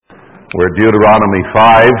We're at Deuteronomy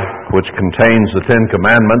 5, which contains the Ten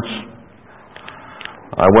Commandments.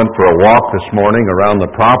 I went for a walk this morning around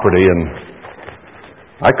the property, and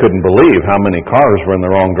I couldn't believe how many cars were in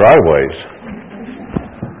the wrong driveways.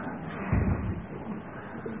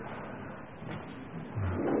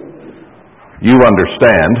 You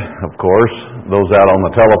understand, of course. Those out on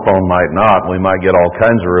the telephone might not. We might get all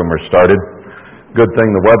kinds of rumors started. Good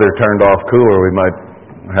thing the weather turned off cooler. We might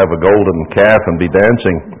have a golden calf and be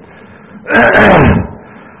dancing.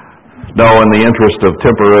 No, in the interest of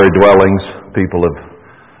temporary dwellings, people have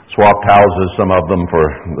swapped houses, some of them for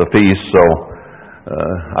the feast, so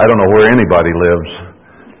I don't know where anybody lives.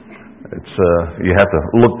 It's you have to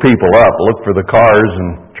look people up, look for the cars,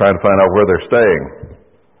 and try to find out where they're staying,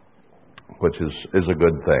 which is a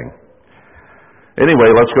good thing.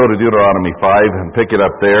 Anyway, let's go to Deuteronomy 5 and pick it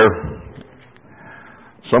up there.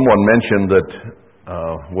 Someone mentioned that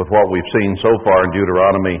with what we've seen so far in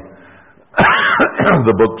Deuteronomy,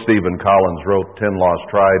 the book Stephen Collins wrote, 10 Lost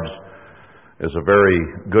Tribes, is a very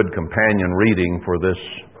good companion reading for this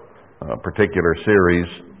particular series.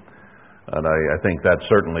 And I think that's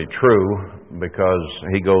certainly true, because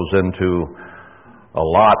he goes into a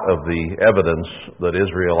lot of the evidence that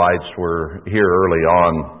Israelites were here early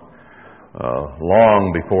on,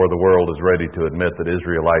 long before the world is ready to admit that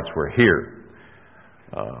Israelites were here.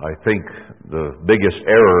 I think the biggest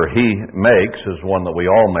error he makes is one that we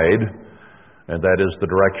all made, and that is the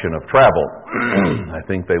direction of travel. I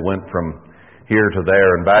think they went from here to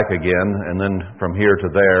there and back again, and then from here to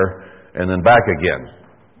there, and then back again.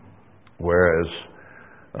 Whereas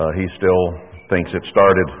he still thinks it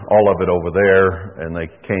started, all of it over there, and they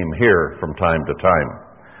came here from time to time.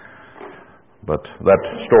 But that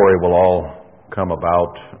story will all come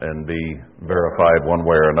about and be verified one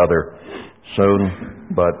way or another soon.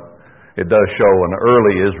 But it does show an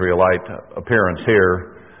early Israelite appearance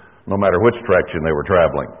here, no matter which direction they were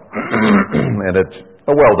traveling. And it's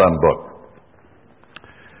a well-done book.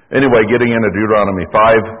 Anyway, getting into Deuteronomy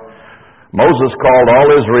 5, Moses called all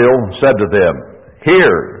Israel and said to them,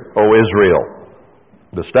 "Hear, O Israel,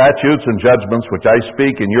 the statutes and judgments which I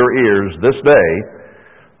speak in your ears this day,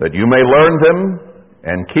 that you may learn them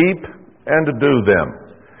and keep and do them."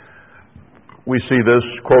 We see this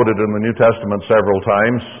quoted in the New Testament several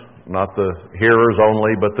times, not the hearers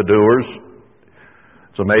only, but the doers.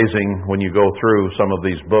 It's amazing when you go through some of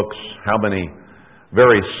these books how many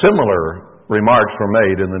very similar remarks were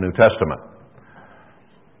made in the New Testament.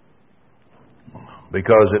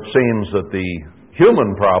 Because it seems that the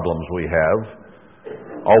human problems we have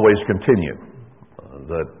always continue.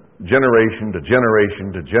 That generation to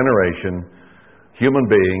generation to generation, human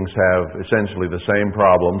beings have essentially the same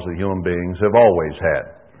problems that human beings have always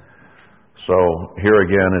had. So here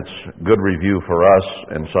again, it's good review for us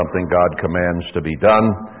and something God commands to be done.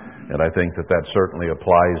 And I think that that certainly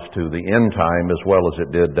applies to the end time as well as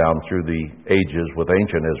it did down through the ages with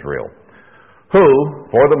ancient Israel, who,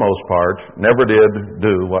 for the most part, never did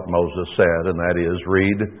do what Moses said, and that is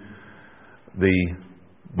read the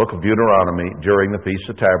book of Deuteronomy during the Feast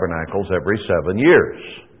of Tabernacles every 7 years.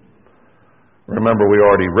 Remember, we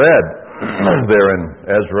already read there in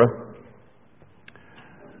Ezra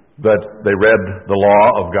that they read the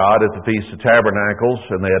law of God at the Feast of Tabernacles,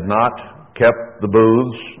 and they had not kept the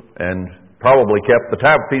booths and probably kept the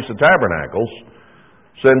Feast of Tabernacles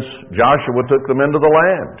since Joshua took them into the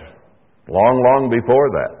land, long before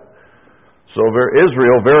that. So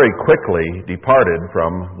Israel very quickly departed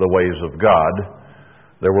from the ways of God.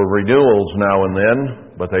 There were renewals now and then,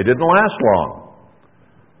 but they didn't last long.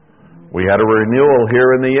 We had a renewal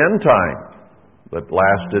here in the end time that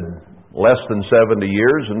lasted less than 70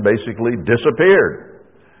 years and basically disappeared,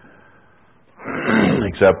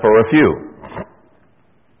 except for a few.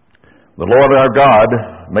 The Lord our God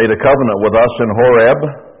made a covenant with us in Horeb.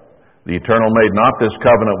 The Eternal made not this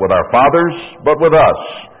covenant with our fathers, but with us,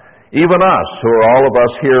 even us, who are all of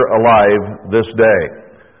us here alive this day.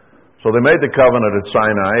 So they made the covenant at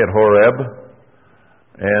Sinai, at Horeb,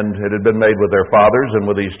 and it had been made with their fathers and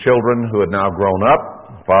with these children who had now grown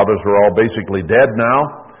up. Fathers were all basically dead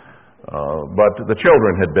now. But the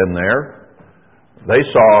children had been there. They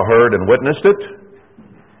saw, heard, and witnessed it.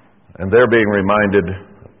 And they're being reminded,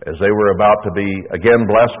 as they were about to be again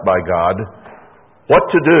blessed by God, what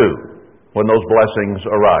to do when those blessings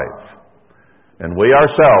arrive. And we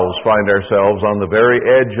ourselves find ourselves on the very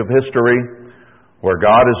edge of history, where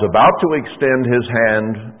God is about to extend His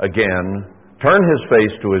hand again, turn His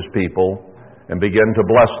face to His people, and begin to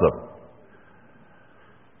bless them.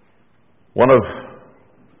 One of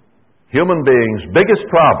human beings' biggest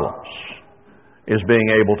problems is being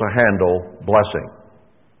able to handle blessing.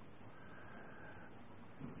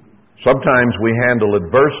 Sometimes we handle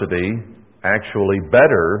adversity actually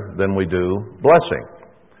better than we do blessing.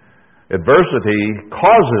 Adversity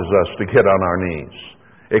causes us to get on our knees.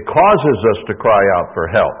 It causes us to cry out for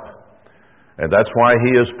help. And that's why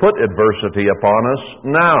He has put adversity upon us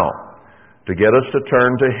now, to get us to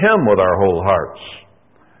turn to Him with our whole hearts.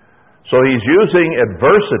 So He's using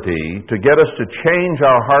adversity to get us to change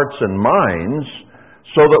our hearts and minds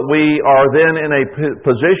so that we are then in a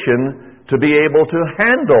position to be able to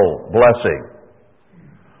handle blessing.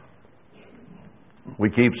 We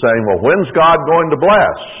keep saying, well, when's God going to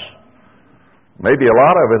bless? Maybe a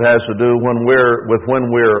lot of it has to do when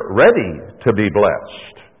we're ready to be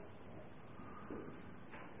blessed.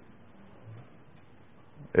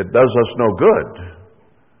 It does us no good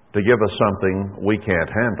to give us something we can't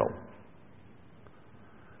handle.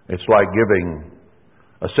 It's like giving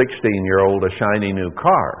a 16-year-old a shiny new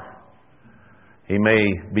car. He may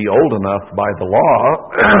be old enough by the law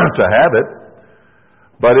to have it,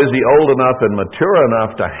 but is he old enough and mature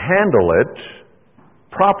enough to handle it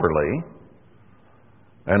properly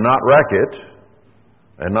and not wreck it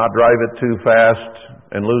and not drive it too fast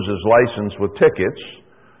and lose his license with tickets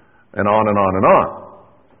and on and on and on?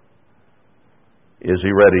 Is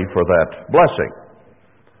he ready for that blessing?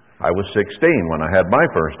 I was 16 when I had my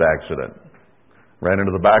first accident. Ran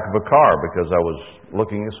into the back of a car because I was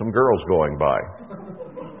looking at some girls going by.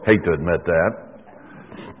 Hate to admit that.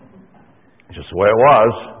 It's just the way it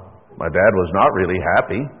was. My dad was not really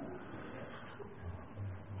happy.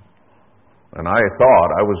 And I thought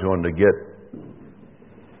I was going to get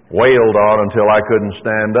wailed on until I couldn't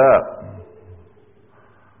stand up.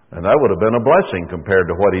 And that would have been a blessing compared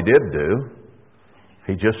to what he did do.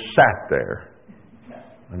 He just sat there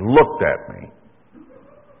and looked at me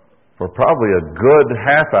for probably a good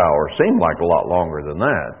half hour. Seemed like a lot longer than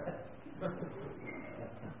that.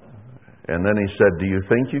 And then he said, "Do you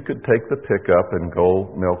think you could take the pickup and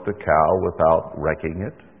go milk the cow without wrecking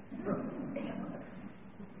it?"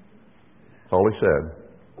 That's all he said.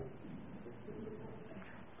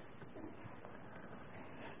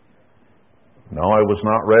 No, I was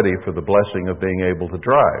not ready for the blessing of being able to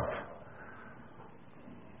drive.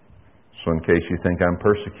 So in case you think I'm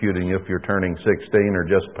persecuting you if you're turning 16 or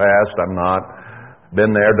just past, I'm not.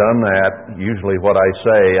 Been there, done that. Usually what I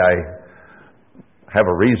say, I have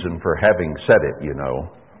a reason for having said it, you know.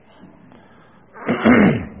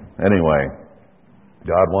 Anyway,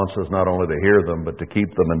 God wants us not only to hear them, but to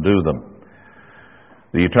keep them and do them.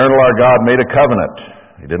 The eternal our God made a covenant.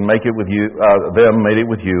 He didn't make it with you, them made it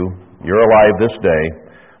with you. You're alive this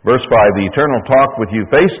day. Verse 5, the eternal talked with you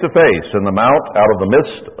face to face in the mount out of the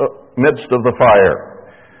midst of the fire.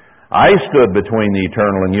 I stood between the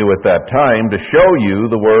eternal and you at that time to show you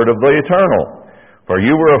the word of the eternal. For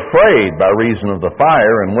you were afraid by reason of the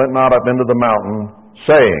fire and went not up into the mountain,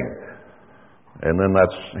 saying. And then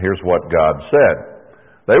here's what God said.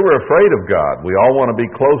 They were afraid of God. We all want to be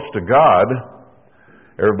close to God.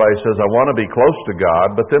 Everybody says, I want to be close to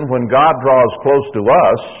God. But then when God draws close to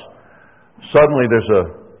us, suddenly there's a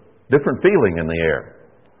different feeling in the air.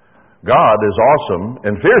 God is awesome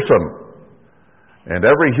and fearsome. And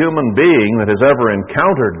every human being that has ever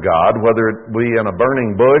encountered God, whether it be in a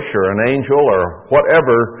burning bush or an angel or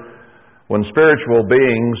whatever, when spiritual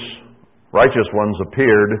beings, righteous ones,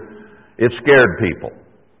 appeared, it scared people.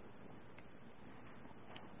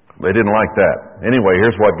 They didn't like that. Anyway,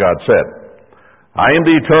 here's what God said. I am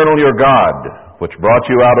the eternal your God, which brought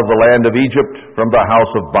you out of the land of Egypt from the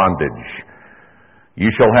house of bondage. You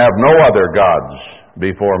shall have no other gods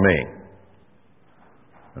before me.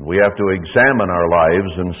 And we have to examine our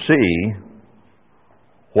lives and see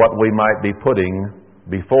what we might be putting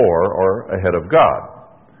before or ahead of God.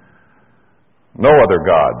 No other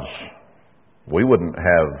gods. We wouldn't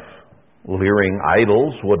have leering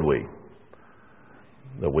idols, would we?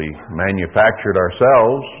 That we manufactured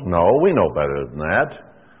ourselves. No, we know better than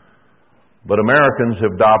that. But Americans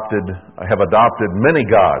have adopted many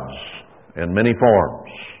gods in many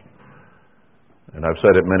forms. And I've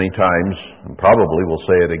said it many times, and probably will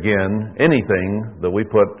say it again, anything that we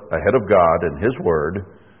put ahead of God and His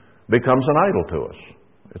Word becomes an idol to us.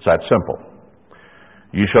 It's that simple.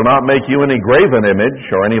 You shall not make you any graven image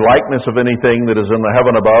or any likeness of anything that is in the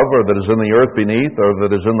heaven above or that is in the earth beneath or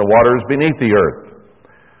that is in the waters beneath the earth.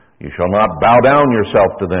 You shall not bow down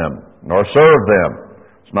yourself to them, nor serve them.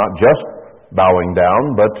 It's not just bowing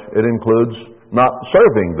down, but it includes not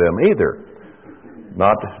serving them either.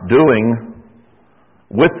 Not doing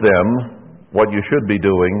with them what you should be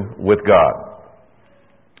doing with God.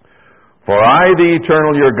 For I, the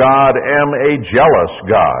eternal your God, am a jealous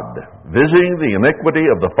God, visiting the iniquity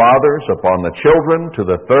of the fathers upon the children to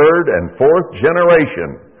the third and fourth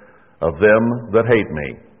generation of them that hate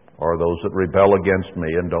me, or those that rebel against me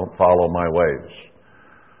and don't follow my ways.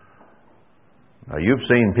 Now, you've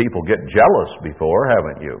seen people get jealous before,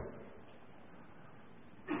 haven't you?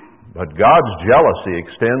 But God's jealousy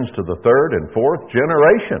extends to the third and fourth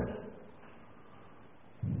generation.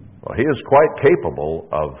 Well, He is quite capable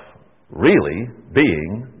of really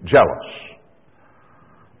being jealous.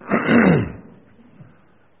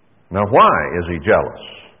 Now, why is He jealous?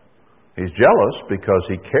 He's jealous because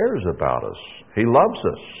He cares about us. He loves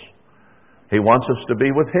us. He wants us to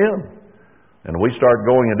be with Him. And we start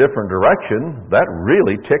going a different direction, that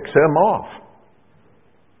really ticks Him off.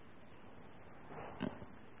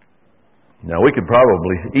 Now, we could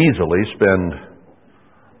probably easily spend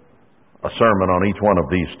a sermon on each one of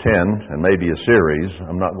these 10, and maybe a series.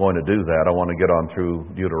 I'm not going to do that. I want to get on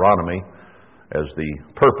through Deuteronomy as the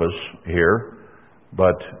purpose here,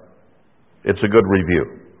 but it's a good review.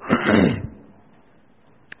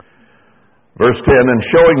 Verse 10, "And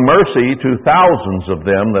showing mercy to thousands of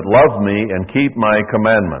them that love me and keep my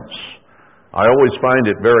commandments." I always find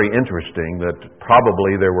it very interesting that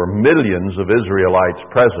probably there were millions of Israelites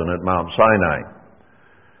present at Mount Sinai.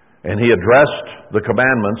 And He addressed the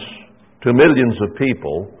commandments to millions of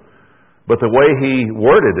people, but the way He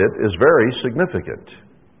worded it is very significant.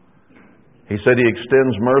 He said He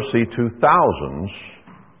extends mercy to thousands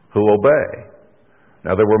who obey.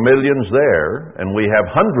 Now, there were millions there, and we have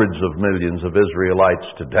hundreds of millions of Israelites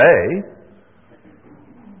today,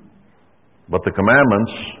 but the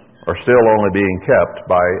commandments are still only being kept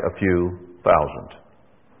by a few thousand.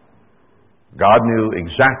 God knew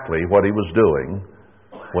exactly what He was doing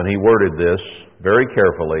when He worded this very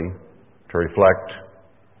carefully to reflect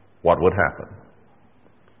what would happen.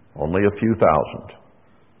 Only a few thousand.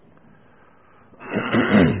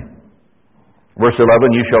 Verse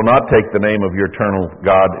 11, "You shall not take the name of your eternal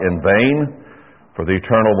God in vain, for the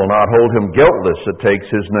Eternal will not hold him guiltless that takes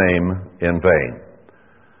His name in vain."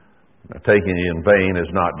 Now, taking it in vain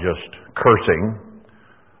is not just cursing,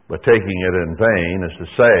 but taking it in vain is to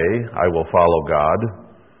say, I will follow God,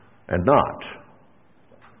 and not.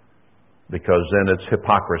 Because then it's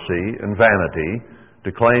hypocrisy and vanity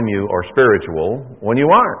to claim you are spiritual when you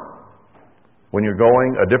aren't. When you're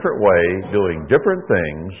going a different way, doing different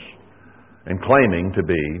things, and claiming to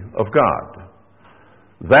be of God.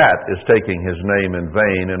 That is taking His name in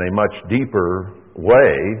vain in a much deeper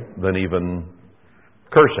way than even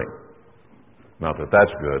cursing. Not that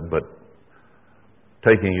that's good, but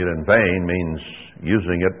taking it in vain means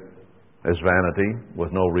using it as vanity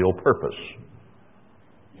with no real purpose.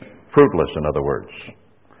 Fruitless, in other words.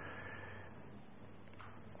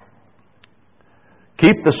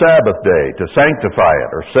 "Keep the Sabbath day to sanctify it,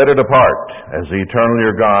 or set it apart, as the Eternal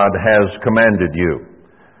your God has commanded you.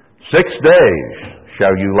 6 days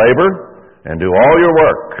shall you labor and do all your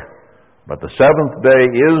work, but the seventh day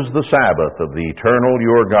is the Sabbath of the Eternal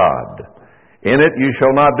your God. In it you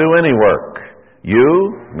shall not do any work,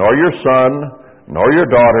 you, nor your son, nor your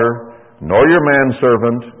daughter, nor your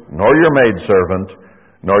manservant, nor your maidservant,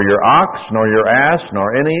 nor your ox, nor your ass,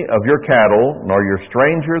 nor any of your cattle, nor your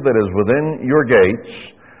stranger that is within your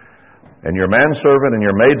gates, and your manservant and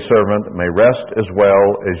your maidservant may rest as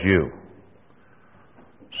well as you."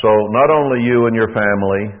 So not only you and your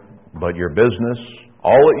family, but your business,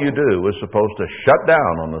 all that you do is supposed to shut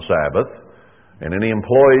down on the Sabbath, and any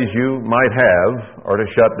employees you might have are to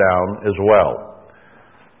shut down as well.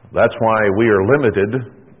 That's why we are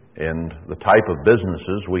limited in the type of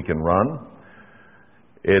businesses we can run.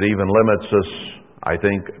 It even limits us, I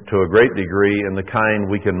think, to a great degree in the kind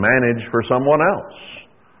we can manage for someone else.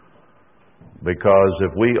 Because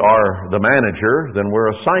if we are the manager, then we're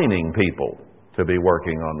assigning people to be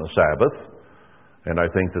working on the Sabbath. And I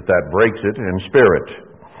think that that breaks it in spirit.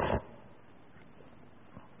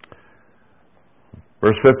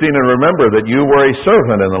 Verse 15, "And remember that you were a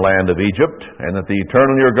servant in the land of Egypt, and that the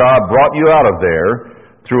Eternal your God brought you out of there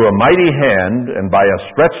through a mighty hand and by a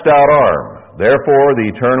stretched out arm. Therefore the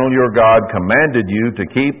Eternal your God commanded you to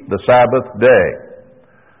keep the Sabbath day."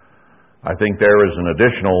 I think there is an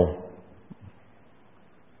additional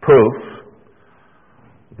proof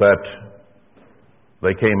that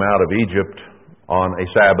they came out of Egypt on a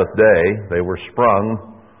Sabbath day. They were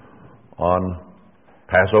sprung on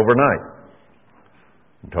Passover night,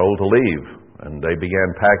 told to leave, and they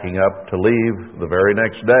began packing up to leave the very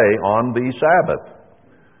next day on the Sabbath.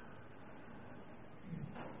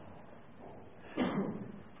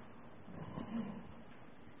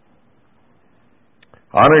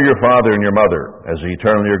 "Honor your father and your mother, as the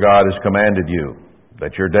Eternal your God has commanded you,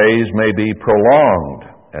 that your days may be prolonged,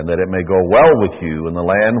 and that it may go well with you in the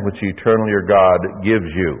land which the Eternal your God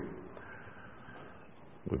gives you."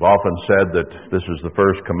 We've often said that this is the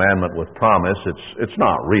first commandment with promise. It's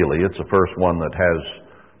not really. It's the first one that has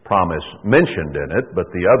promise mentioned in it, but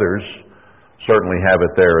the others certainly have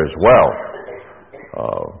it there as well.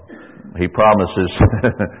 He promises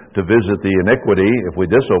to visit the iniquity if we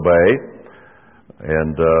disobey,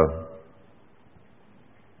 and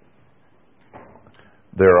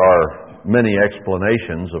there are many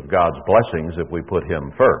explanations of God's blessings if we put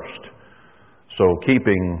Him first. So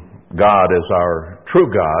keeping God as our true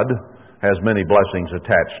God has many blessings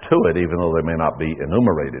attached to it, even though they may not be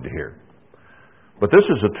enumerated here. But this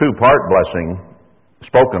is a two-part blessing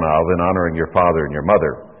spoken of in honoring your father and your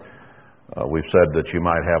mother. We've said that you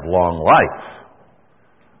might have long life,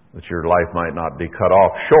 that your life might not be cut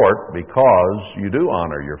off short because you do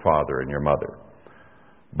honor your father and your mother.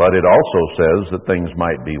 But it also says that things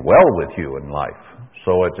might be well with you in life.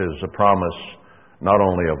 So it is a promise not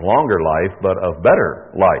only of longer life, but of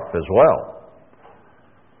better life as well.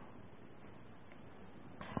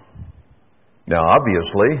 Now,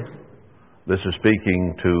 obviously, this is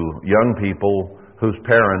speaking to young people whose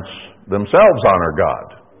parents themselves honor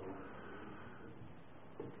God.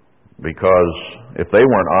 Because if they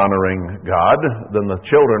weren't honoring God, then the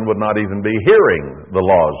children would not even be hearing the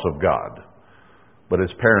laws of God. But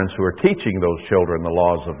it's parents who are teaching those children the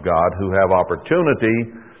laws of God who have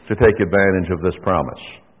opportunity to take advantage of this promise.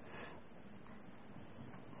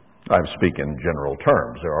 I'm speaking in general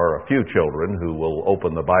terms. There are a few children who will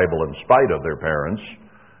open the Bible in spite of their parents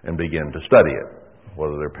and begin to study it,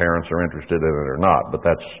 whether their parents are interested in it or not. But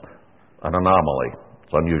that's an anomaly.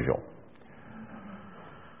 It's unusual.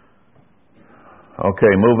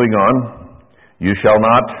 Okay, moving on. You shall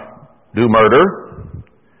not do murder,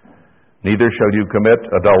 neither shall you commit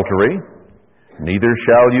adultery, neither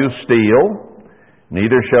shall you steal,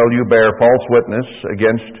 neither shall you bear false witness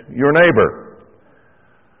against your neighbor.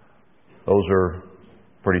 Those are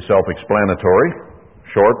pretty self-explanatory,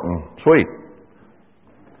 short and sweet.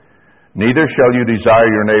 Neither shall you desire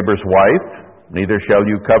your neighbor's wife, neither shall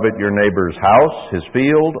you covet your neighbor's house, his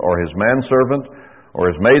field, or his manservant, or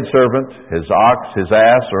his maidservant, his ox, his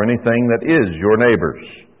ass, or anything that is your neighbor's.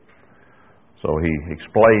 So he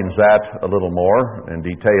explains that a little more in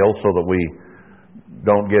detail so that we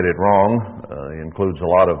don't get it wrong. It includes a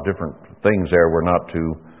lot of different things there we're not to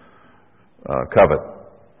covet.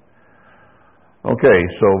 Okay,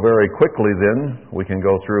 so very quickly then, we can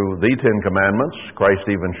go through the Ten Commandments. Christ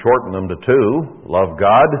even shortened them to two: love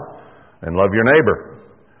God and love your neighbor.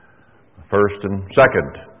 First and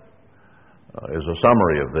second is a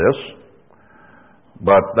summary of this.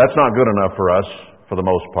 But that's not good enough for us, for the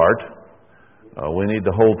most part. We need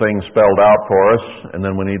the whole thing spelled out for us, and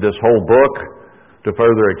then we need this whole book to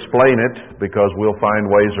further explain it, because we'll find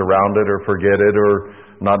ways around it or forget it or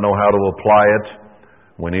not know how to apply it.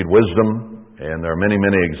 We need wisdom, and there are many,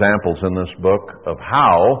 many examples in this book of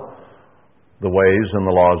how the ways and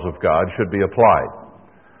the laws of God should be applied.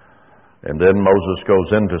 And then Moses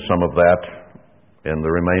goes into some of that in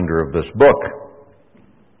the remainder of this book.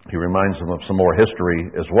 He reminds them of some more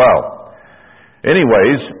history as well.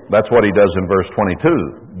 Anyways, that's what he does in verse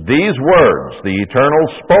 22. These words the Eternal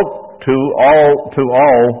spoke to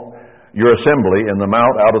all your assembly in the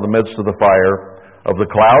mount out of the midst of the fire, of the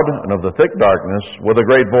cloud and of the thick darkness, with a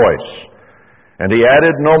great voice. And he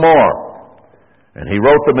added no more. And he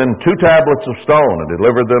wrote them in 2 tablets of stone and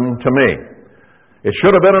delivered them to me. It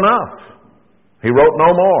should have been enough. He wrote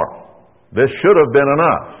no more. This should have been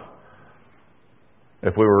enough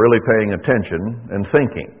if we were really paying attention and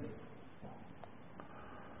thinking.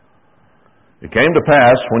 It came to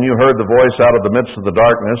pass, when you heard the voice out of the midst of the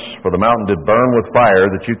darkness, for the mountain did burn with fire,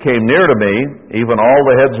 that you came near to me, even all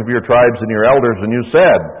the heads of your tribes and your elders, and you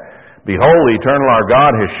said, Behold, the Eternal our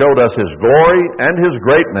God has showed us His glory and His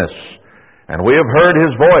greatness, and we have heard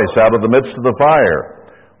His voice out of the midst of the fire.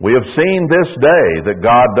 We have seen this day that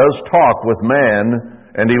God does talk with man,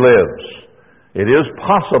 and He lives. It is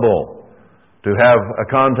possible to have a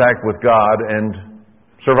contact with God and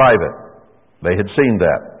survive it. They had seen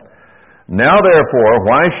that. Now, therefore,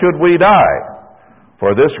 why should we die?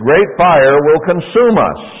 For this great fire will consume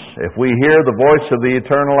us. If we hear the voice of the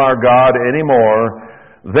Eternal our God any more,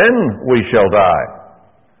 then we shall die.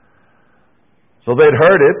 So they'd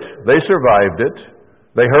heard it, they survived it,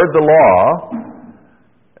 they heard the law,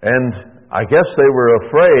 and I guess they were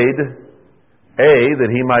afraid, A,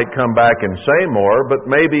 that He might come back and say more, but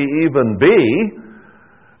maybe even B,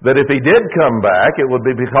 that if He did come back, it would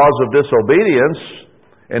be because of disobedience,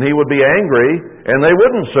 and He would be angry, and they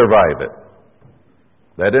wouldn't survive it.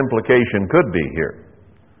 That implication could be here.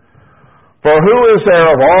 For who is there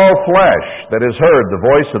of all flesh that has heard the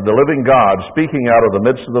voice of the living God speaking out of the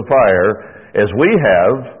midst of the fire, as we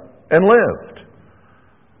have and lived.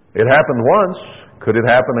 It happened once. Could it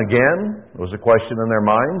happen again? Was a question in their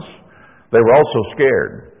minds. They were also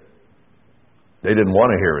scared. They didn't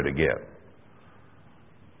want to hear it again.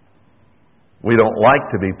 We don't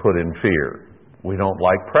like to be put in fear. We don't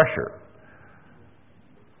like pressure.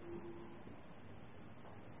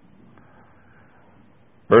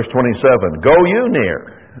 Verse 27, go you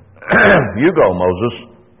near. You go,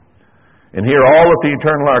 Moses, and hear all that the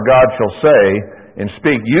eternal our God shall say, and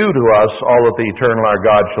speak you to us all that the eternal our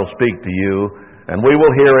God shall speak to you, and we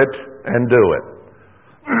will hear it and do it.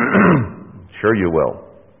 Sure you will.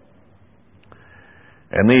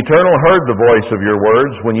 And the Eternal heard the voice of your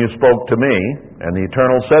words when you spoke to me, and the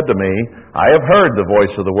Eternal said to me, I have heard the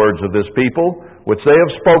voice of the words of this people, which they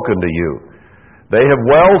have spoken to you. They have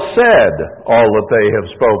well said all that they have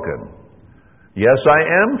spoken. Yes, I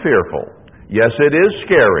am fearful. Yes, it is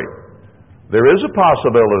scary. There is a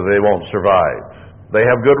possibility they won't survive. They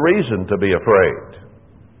have good reason to be afraid.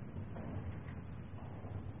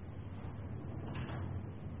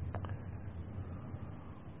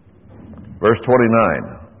 Verse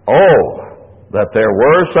 29, oh, that there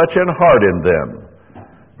were such an heart in them,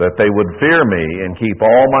 that they would fear me and keep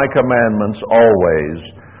all my commandments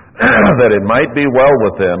always, that it might be well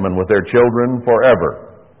with them and with their children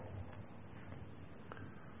forever.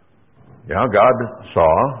 Yeah, God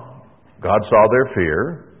saw their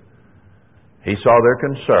fear. He saw their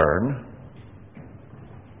concern.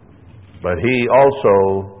 But He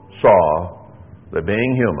also saw that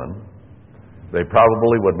being human, they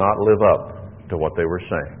probably would not live up to what they were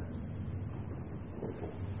saying.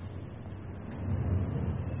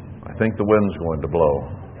 I think the wind's going to blow.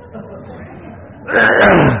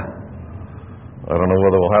 I don't know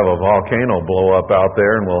whether we'll have a volcano blow up out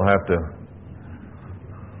there and we'll have to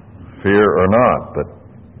fear or not, but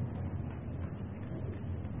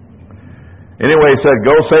anyway, He said,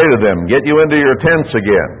 go say to them, get you into your tents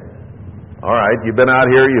again. All right, you've been out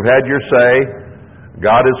here, you've had your say.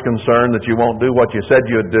 God is concerned that you won't do what you said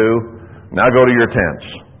you'd do. Now go to your tents.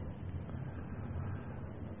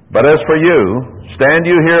 But as for you, stand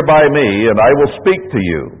you here by me, and I will speak to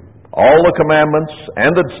you all the commandments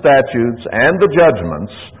and the statutes and the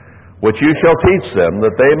judgments which you shall teach them,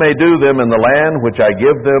 that they may do them in the land which I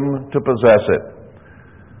give them to possess it.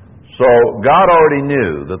 So God already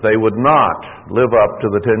knew that they would not live up to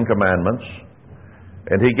the Ten Commandments,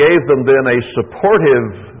 and He gave them then a supportive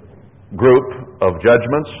group of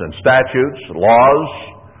judgments and statutes, laws,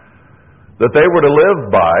 that they were to live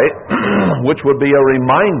by, which would be a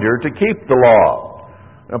reminder to keep the law.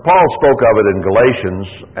 Now, Paul spoke of it in Galatians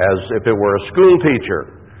as if it were a school teacher.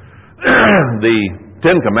 The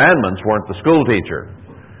Ten Commandments weren't the school teacher.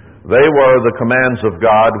 They were the commands of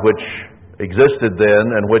God which existed then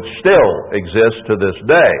and which still exist to this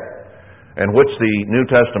day, and which the New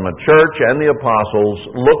Testament church and the apostles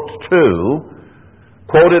looked to,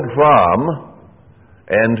 quoted from,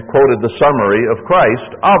 and quoted the summary of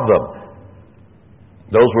Christ of them.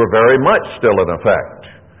 Those were very much still in effect.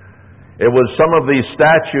 It was some of these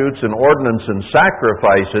statutes and ordinances and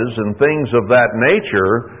sacrifices and things of that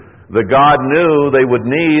nature that God knew they would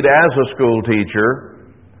need as a school teacher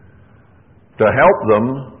to help them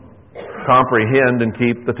comprehend and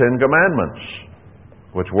keep the Ten Commandments,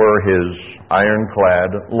 which were His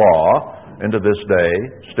ironclad law, and to this day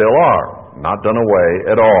still are, not done away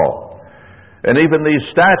at all. And even these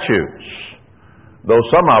statutes, though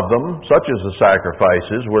some of them, such as the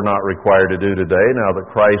sacrifices, we're not required to do today now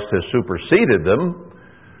that Christ has superseded them,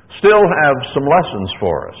 still have some lessons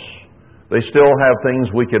for us. They still have things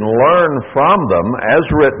we can learn from them as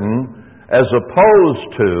written, as opposed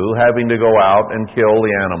to having to go out and kill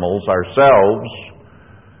the animals ourselves,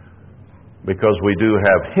 because we do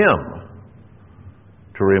have Him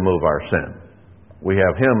to remove our sin. We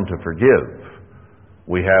have Him to forgive.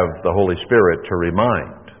 We have the Holy Spirit to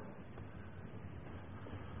remind.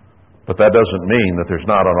 But that doesn't mean that there's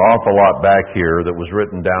not an awful lot back here that was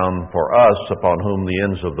written down for us, upon whom the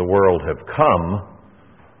ends of the world have come,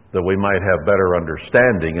 that we might have better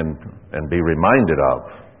understanding and be reminded of.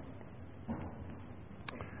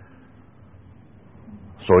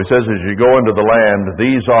 So He says, as you go into the land,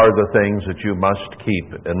 these are the things that you must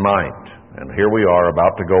keep in mind. And here we are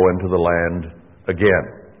about to go into the land again.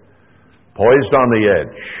 Poised on the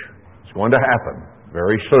edge. It's going to happen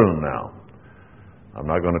very soon now. I'm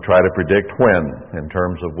not going to try to predict when, in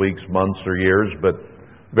terms of weeks, months, or years, but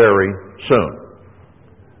very soon.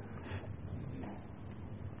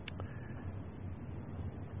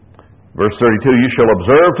 Verse 32, you shall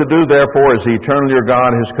observe to do therefore as the eternal your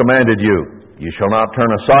God has commanded you. You shall not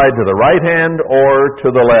turn aside to the right hand or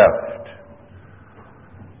to the left.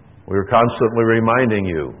 We're constantly reminding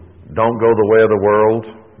you, don't go the way of the world.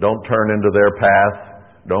 Don't turn into their path.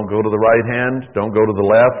 Don't go to the right hand. Don't go to the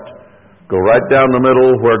left. Go right down the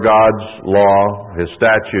middle where God's law, His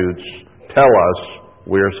statutes, tell us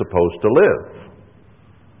we're supposed to live.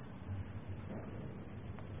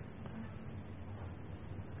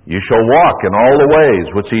 You shall walk in all the ways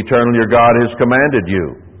which the eternal your God has commanded you,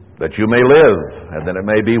 that you may live, and that it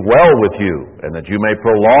may be well with you, and that you may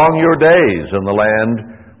prolong your days in the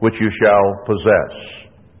land which you shall possess.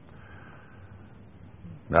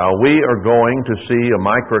 Now, we are going to see a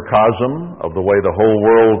microcosm of the way the whole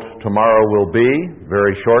world tomorrow will be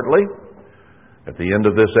very shortly. At the end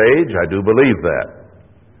of this age, I do believe that.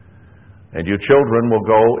 And you children will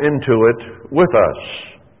go into it with us,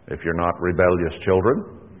 if you're not rebellious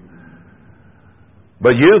children.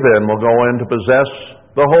 But you then will go in to possess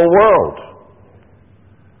the whole world.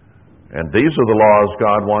 And these are the laws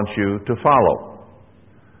God wants you to follow.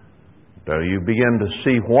 Now you begin to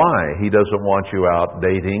see why He doesn't want you out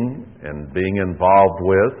dating and being involved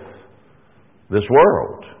with this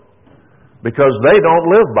world. Because they don't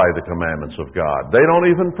live by the commandments of God. They don't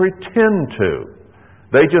even pretend to.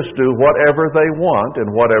 They just do whatever they want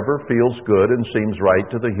and whatever feels good and seems right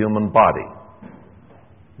to the human body.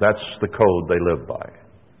 That's the code they live by.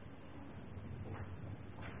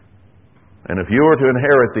 And if you are to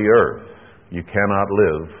inherit the earth, you cannot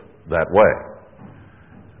live that way.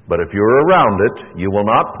 But if you're around it, you will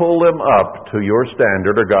not pull them up to your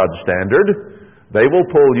standard or God's standard. They will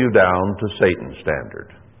pull you down to Satan's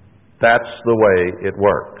standard. That's the way it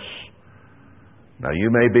works. Now, you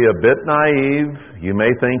may be a bit naive. You may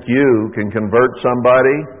think you can convert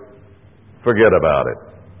somebody. Forget about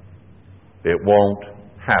it. It won't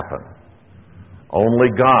happen. Only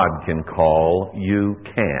God can call. You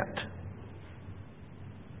can't.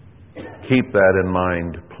 Keep that in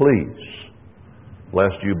mind, please,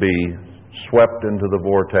 lest you be swept into the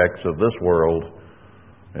vortex of this world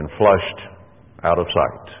and flushed out of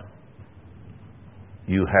sight.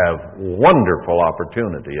 You have wonderful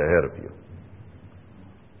opportunity ahead of you.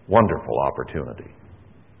 Wonderful opportunity.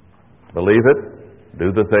 Believe it.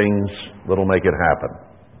 Do the things that'll make it happen.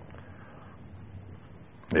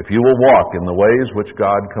 If you will walk in the ways which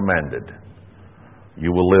God commanded,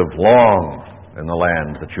 you will live long in the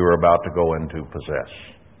land that you are about to go in to possess.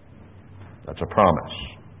 That's a promise.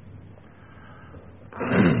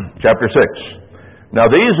 Chapter 6. Now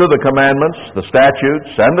these are the commandments, the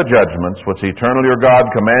statutes, and the judgments which the eternal your God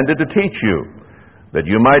commanded to teach you, that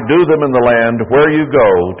you might do them in the land where you go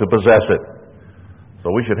to possess it.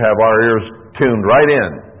 So we should have our ears tuned right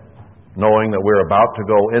in, knowing that we're about to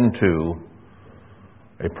go into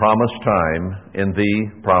a promised time in the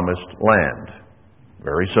promised land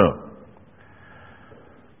very soon.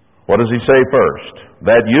 What does he say first?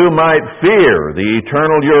 That you might fear the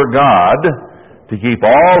eternal your God, to keep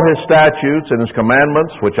all His statutes and His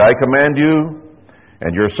commandments, which I command you,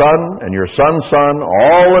 and your son and your son's son,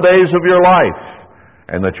 all the days of your life,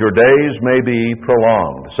 and that your days may be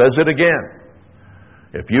prolonged. Says it again.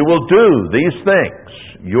 If you will do these things,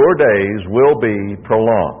 your days will be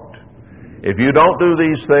prolonged. If you don't do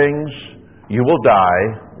these things, you will die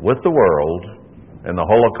with the world in the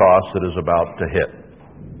Holocaust that is about to hit.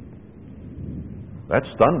 That's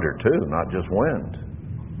thunder, too, not just wind.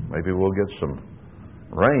 Maybe we'll get some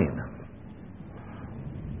rain.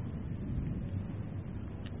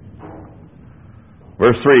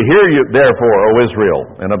 Verse 3, Hear you, therefore, O Israel,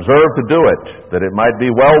 and observe to do it, that it might be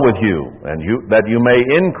well with you, and that you may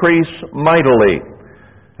increase mightily,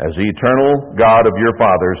 as the eternal God of your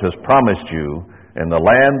fathers has promised you, in the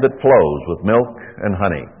land that flows with milk and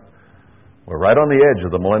honey. We're right on the edge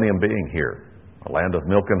of the millennium being here, a land of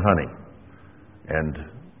milk and honey. And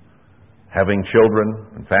having children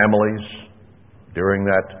and families during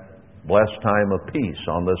that blessed time of peace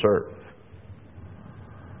on this earth.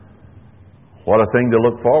 What a thing to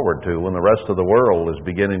look forward to when the rest of the world is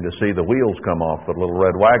beginning to see the wheels come off the little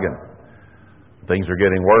red wagon. Things are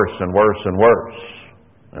getting worse and worse and worse.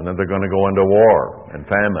 And then they're going to go into war and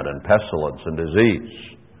famine and pestilence and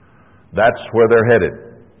disease. That's where they're headed.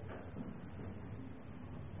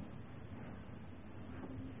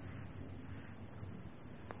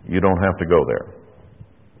 You don't have to go there.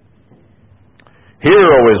 Hear,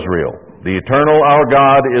 O Israel, the eternal our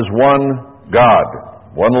God is one God,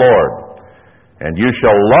 one Lord. And you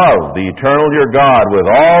shall love the eternal your God with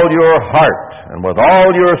all your heart, and with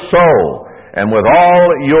all your soul, and with all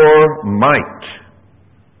your might.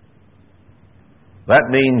 That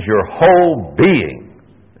means your whole being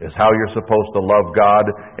is how you're supposed to love God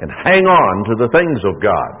and hang on to the things of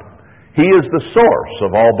God. He is the source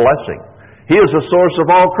of all blessing. He is the source of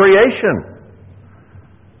all creation.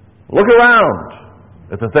 Look around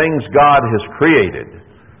at the things God has created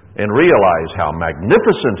and realize how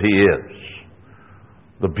magnificent He is.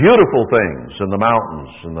 The beautiful things in the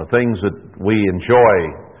mountains and the things that we enjoy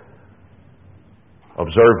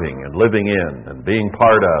observing and living in and being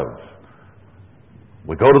part of.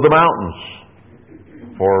 We go to the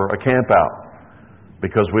mountains for a camp out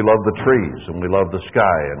because we love the trees and we love the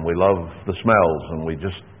sky and we love the smells and we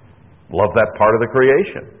just love that part of the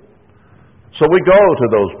creation. So we go to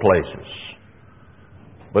those places.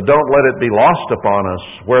 But don't let it be lost upon us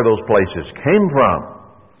where those places came from.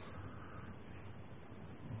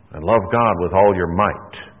 And love God with all your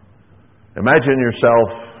might. Imagine yourself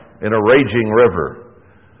in a raging river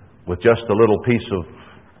with just a little piece of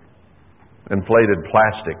inflated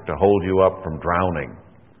plastic to hold you up from drowning,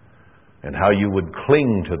 and how you would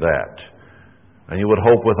cling to that. And you would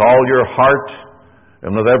hope with all your heart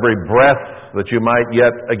and with every breath that you might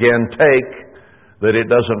yet again take that it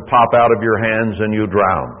doesn't pop out of your hands and you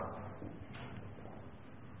drown.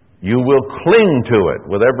 You will cling to it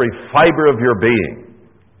with every fiber of your being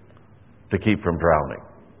to keep from drowning.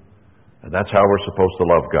 And that's how we're supposed to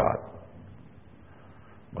love God.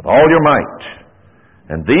 With all your might.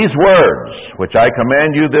 And these words, which I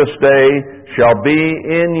command you this day, shall be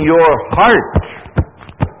in your heart.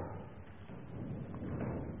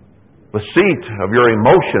 The seat of your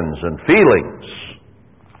emotions and feelings.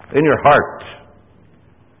 In your heart.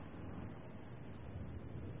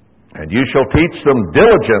 And you shall teach them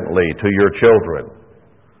diligently to your children.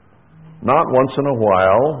 Not once in a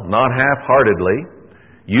while, not half-heartedly.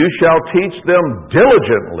 You shall teach them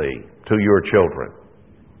diligently to your children.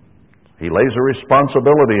 He lays a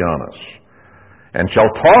responsibility on us. And shall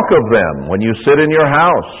talk of them when you sit in your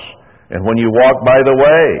house, and when you walk by the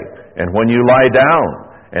way, and when you lie down,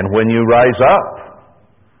 and when you rise up.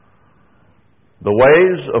 The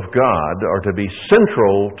ways of God are to be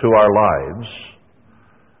central to our lives,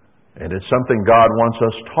 and it's something God wants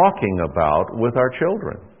us talking about with our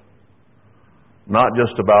children. Not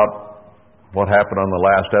just about what happened on the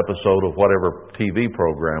last episode of whatever TV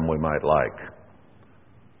program we might like.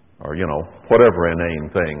 Or, whatever inane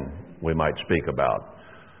thing we might speak about.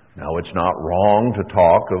 Now, it's not wrong to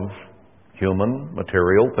talk of human,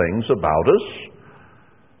 material things about us.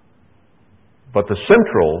 But the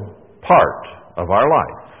central part of our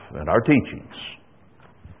life and our teachings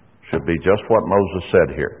should be just what Moses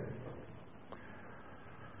said here.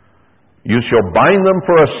 You shall bind them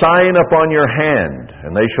for a sign upon your hand,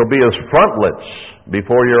 and they shall be as frontlets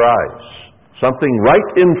before your eyes. Something right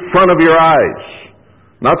in front of your eyes.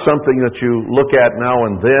 Not something that you look at now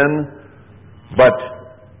and then. But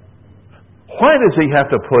why does he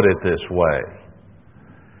have to put it this way?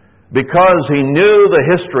 Because he knew the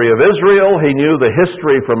history of Israel, he knew the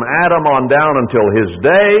history from Adam on down until his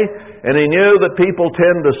day, and he knew that people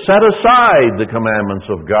tend to set aside the commandments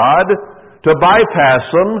of God, to bypass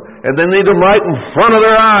them, and then need them right in front of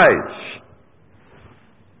their eyes.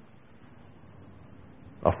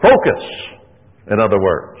 A focus, in other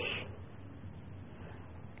words.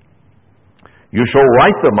 You shall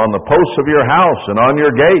write them on the posts of your house and on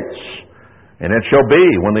your gates. And it shall be,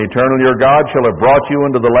 when the Eternal your God shall have brought you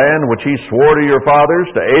into the land which he swore to your fathers,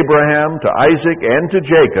 to Abraham, to Isaac, and to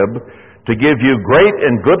Jacob, to give you great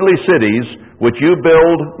and goodly cities which you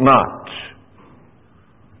build not.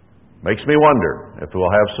 Makes me wonder if we'll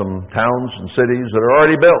have some towns and cities that are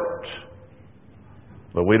already built,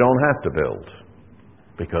 but we don't have to build,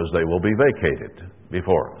 because they will be vacated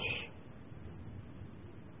before us.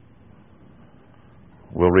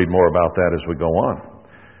 We'll read more about that as we go on.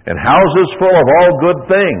 And houses full of all good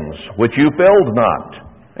things, which you filled not,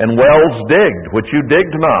 and wells digged, which you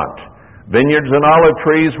digged not, vineyards and olive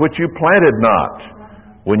trees, which you planted not,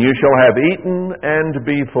 when you shall have eaten and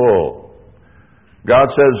be full. God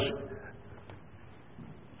says,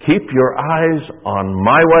 keep your eyes on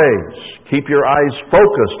my ways. Keep your eyes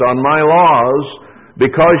focused on my laws,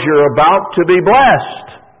 because you're about to be blessed.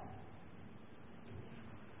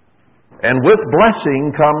 And with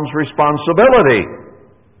blessing comes responsibility.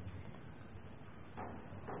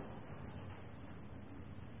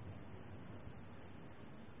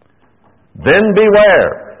 Then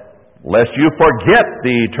beware, lest you forget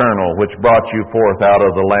the Eternal, which brought you forth out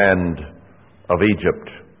of the land of Egypt,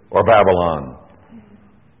 or Babylon,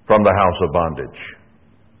 from the house of bondage.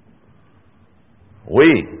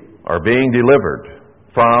 We are being delivered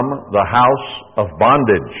from the house of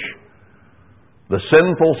bondage, the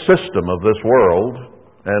sinful system of this world,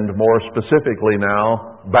 and more specifically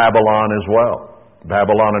now, Babylon as well.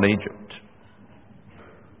 Babylon and Egypt.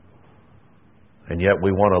 And yet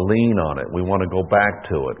we want to lean on it. We want to go back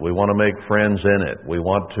to it. We want to make friends in it. We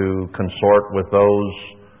want to consort with those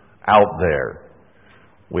out there.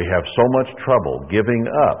 We have so much trouble giving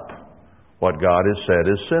up what God has said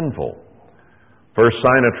is sinful. First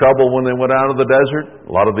sign of trouble when they went out of the desert,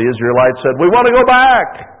 a lot of the Israelites said, "We want to go back.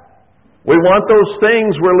 We want those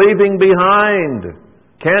things we're leaving behind.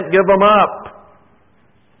 Can't give them up."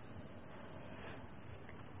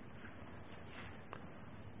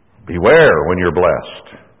 Beware when you're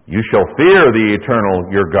blessed. You shall fear the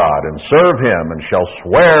eternal your God, and serve Him, and shall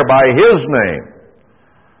swear by His name.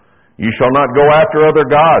 You shall not go after other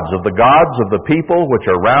gods of the people which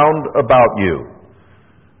are round about you.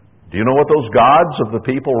 Do you know what those gods of the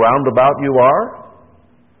people round about you are?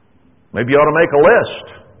 Maybe you ought to make a list.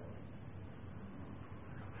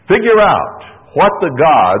 Figure out what the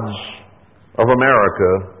gods of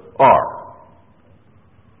America are.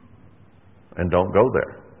 And don't go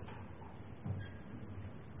there.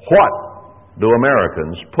 What do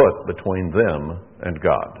Americans put between them and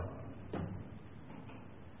God?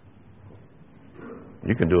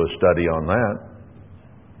 You can do a study on that.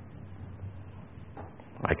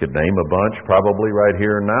 I could name a bunch probably right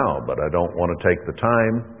here and now, but I don't want to take the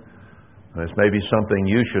time. And it's maybe something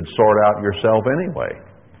you should sort out yourself anyway.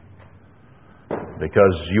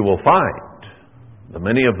 Because you will find that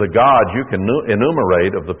many of the gods you can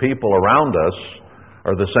enumerate of the people around us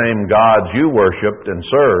are the same gods you worshipped and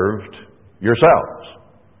served yourselves,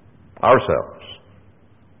 ourselves.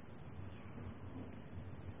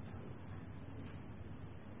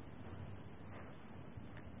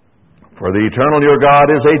 For the eternal your God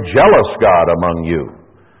is a jealous God among you,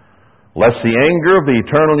 lest the anger of the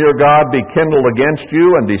eternal your God be kindled against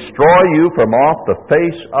you and destroy you from off the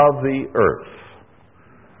face of the earth.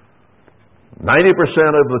 90%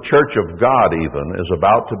 of the church of God even is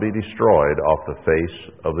about to be destroyed off the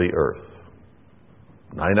face of the earth.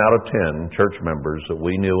 9 out of 10 church members that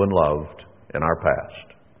we knew and loved in our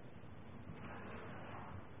past.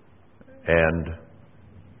 And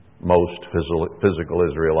most physical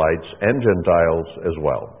Israelites and Gentiles as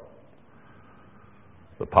well.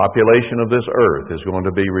 The population of this earth is going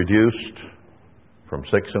to be reduced from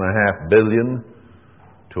 6.5 billion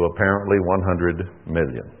to apparently 100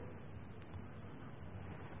 million.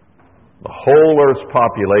 The whole Earth's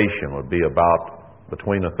population would be about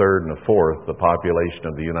between a third and a fourth the population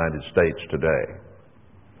of the United States today.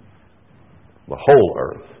 The whole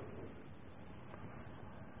Earth.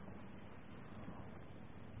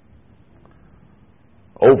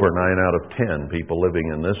 Over 9 out of 10 people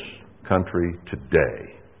living in this country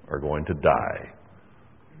today are going to die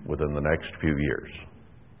within the next few years.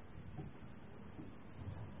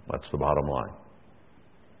 That's the bottom line.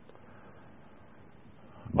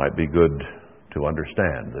 Might be good to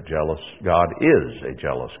understand that God is a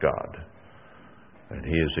jealous God. And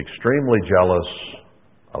He is extremely jealous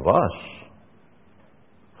of us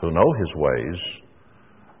who know His ways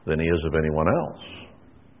than He is of anyone else.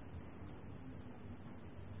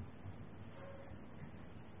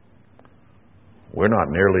 We're not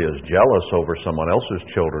nearly as jealous over someone else's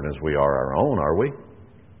children as we are our own, are we?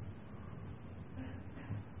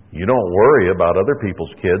 You don't worry about other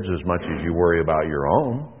people's kids as much as you worry about your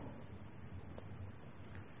own.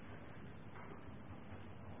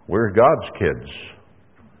 We're God's kids,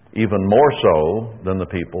 even more so than the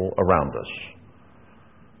people around us.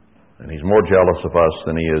 And He's more jealous of us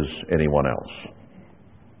than He is anyone else.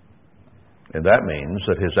 And that means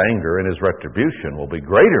that His anger and His retribution will be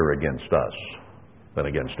greater against us than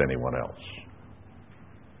against anyone else,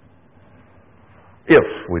 if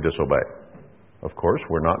we disobey. Of course,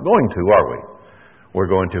 we're not going to, are we? We're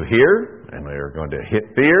going to hear, and we're going to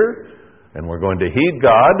fear, and we're going to heed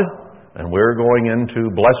God, and we're going into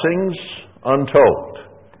blessings untold,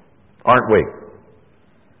 aren't we?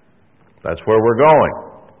 That's where we're going.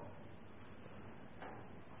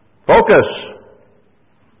 Focus.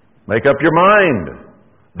 Make up your mind.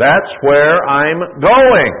 That's where I'm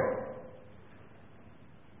going.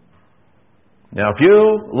 Now, if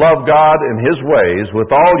you love God and His ways with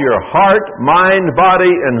all your heart, mind, body,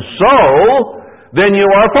 and soul, then you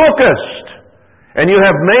are focused. And you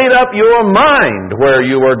have made up your mind where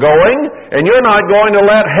you are going, and you're not going to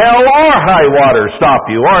let hell or high water stop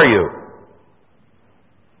you, are you?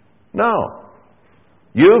 No.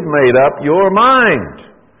 You've made up your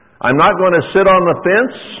mind. I'm not going to sit on the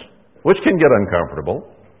fence, which can get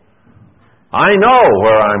uncomfortable. I know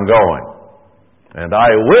where I'm going. And I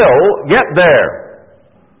will get there.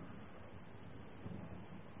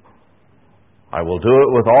 I will do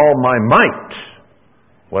it with all my might.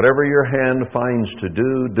 Whatever your hand finds to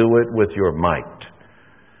do, do it with your might.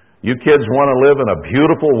 You kids want to live in a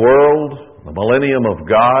beautiful world, the millennium of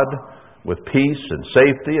God, with peace and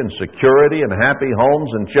safety and security and happy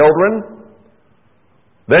homes and children?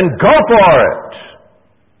 then go for it.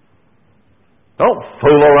 Don't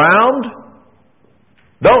fool around.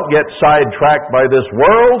 Don't get sidetracked by this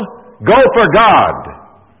world. Go for God.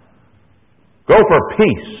 Go for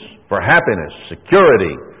peace, for happiness,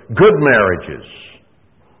 security, good marriages,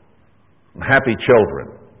 happy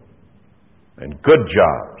children, and good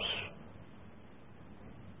jobs.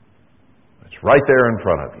 It's right there in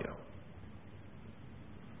front of you.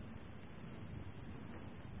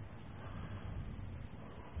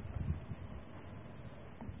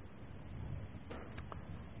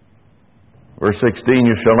 Verse 16,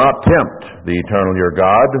 you shall not tempt the eternal your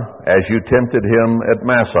God, as you tempted him at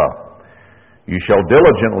Massah. You shall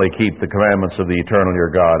diligently keep the commandments of the eternal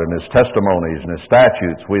your God, and his testimonies and his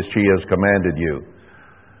statutes which he has commanded you.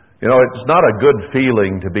 You know, it's not a good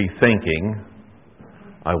feeling to be thinking,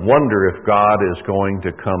 I wonder if God is going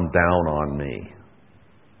to come down on me.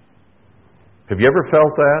 Have you ever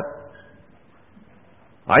felt that?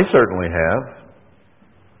 I certainly have.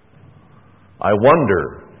 I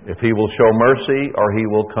wonder if he will show mercy or he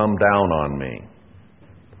will come down on me.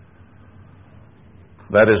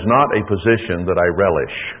 That is not a position that I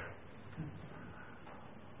relish.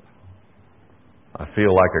 I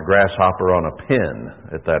feel like a grasshopper on a pin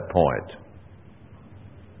at that point.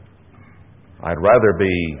 I'd rather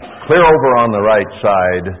be clear over on the right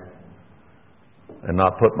side and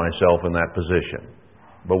not put myself in that position.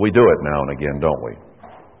 But we do it now and again, don't we?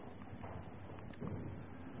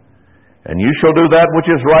 And you shall do that which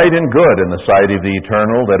is right and good in the sight of the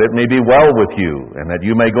Eternal, that it may be well with you, and that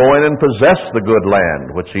you may go in and possess the good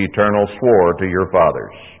land which the Eternal swore to your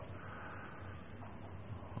fathers.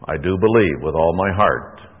 I do believe with all my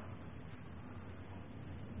heart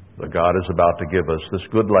that God is about to give us this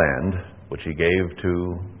good land which he gave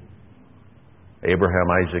to Abraham,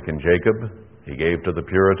 Isaac, and Jacob. He gave to the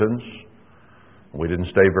Puritans. We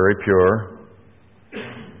didn't stay very pure.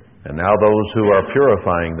 And now those who are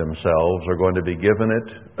purifying themselves are going to be given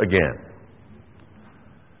it again.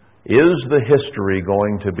 Is the history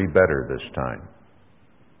going to be better this time?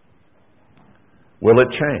 Will it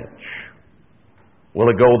change? Will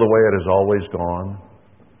it go the way it has always gone?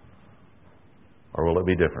 Or will it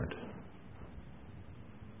be different?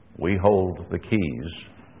 We hold the keys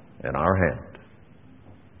in our hand.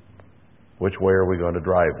 Which way are we going to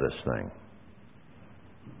drive this thing?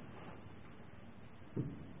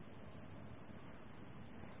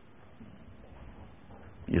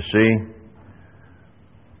 You see,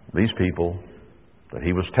 these people that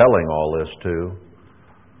he was telling all this to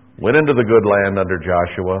went into the good land under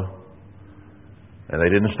Joshua, and they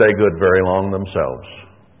didn't stay good very long themselves.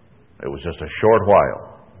 It was just a short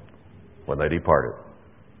while when they departed.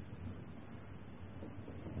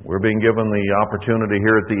 We're being given the opportunity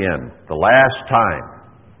here at the end, the last time,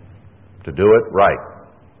 to do it right.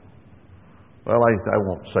 Well, I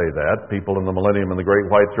won't say that. People in the millennium and the great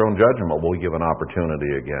white throne judgment will be given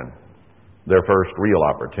opportunity again. Their first real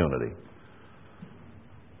opportunity.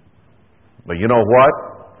 But you know what?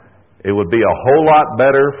 It would be a whole lot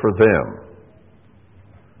better for them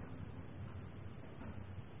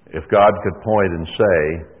if God could point and say,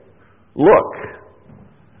 look,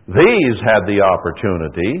 these had the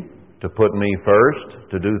opportunity to put me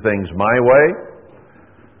first, to do things my way,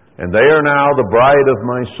 and they are now the bride of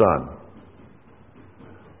my Son.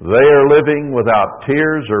 They are living without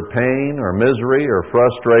tears or pain or misery or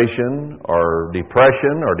frustration or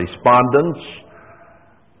depression or despondence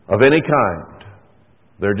of any kind.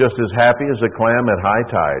 They're just as happy as a clam at high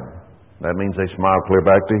tide. That means they smile clear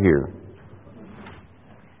back to here.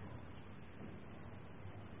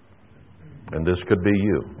 And this could be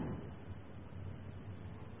you.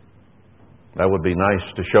 That would be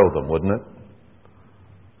nice to show them, wouldn't it?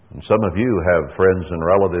 And some of you have friends and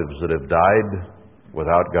relatives that have died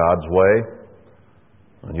without God's way,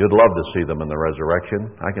 and you'd love to see them in the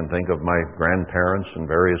resurrection. I can think of my grandparents and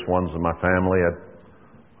various ones in my family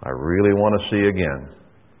I really want to see again.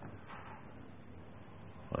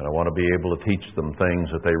 And I want to be able to teach them things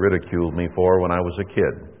that they ridiculed me for when I was a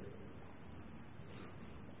kid.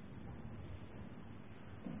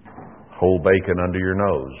 Hold bacon under your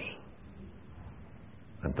nose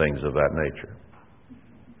and things of that nature.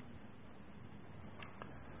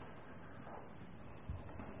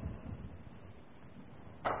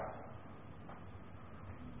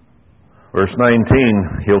 Verse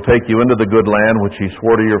 19, he'll take you into the good land which he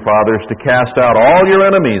swore to your fathers to cast out all your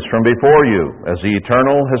enemies from before you, as the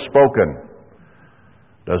Eternal has spoken.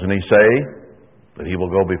 Doesn't he say that he will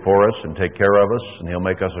go before us and take care of us, and he'll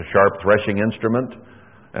make us a sharp threshing instrument,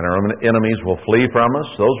 and our enemies will flee from us?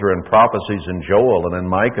 Those are in prophecies in Joel and in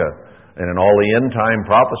Micah and in all the end-time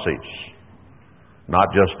prophecies. Not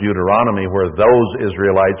just Deuteronomy, where those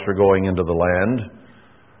Israelites are going into the land,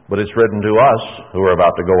 but it's written to us who are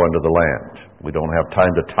about to go into the land. We don't have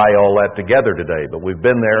time to tie all that together today, but we've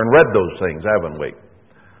been there and read those things, haven't we?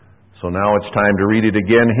 So now it's time to read it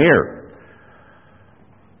again here.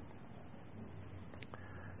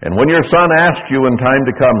 And when your son asks you in time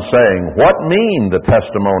to come, saying, what mean the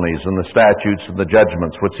testimonies and the statutes and the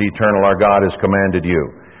judgments which the eternal our God has commanded you?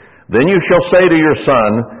 Then you shall say to your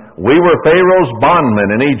son, we were Pharaoh's bondmen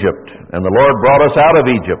in Egypt, and the Lord brought us out of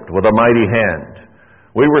Egypt with a mighty hand.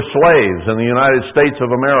 We were slaves in the United States of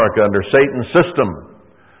America under Satan's system,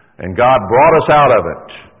 and God brought us out of it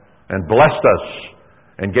and blessed us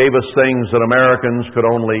and gave us things that Americans could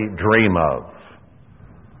only dream of.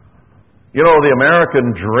 You know, the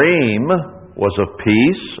American dream was of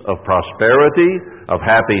peace, of prosperity, of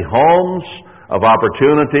happy homes, of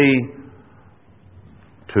opportunity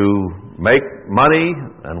to make money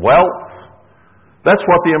and wealth. That's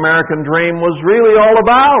what the American dream was really all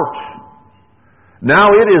about.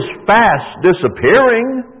 Now it is fast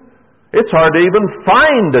disappearing. It's hard to even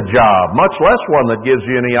find a job, much less one that gives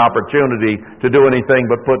you any opportunity to do anything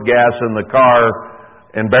but put gas in the car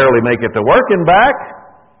and barely make it to work and back.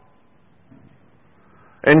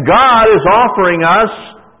 And God is offering us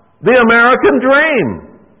the American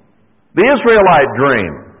dream, the Israelite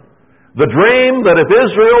dream. The dream that if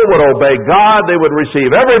Israel would obey God, they would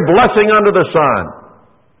receive every blessing under the sun.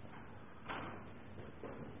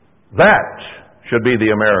 That should be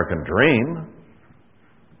the American dream.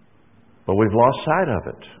 But we've lost sight of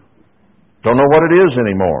it. Don't know what it is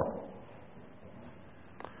anymore.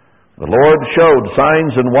 The Lord showed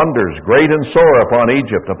signs and wonders, great and sore, upon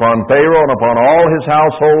Egypt, upon Pharaoh, and upon all his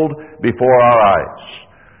household before our eyes.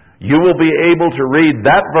 You will be able to read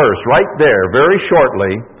that verse right there very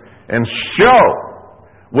shortly and show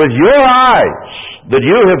with your eyes that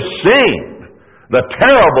you have seen the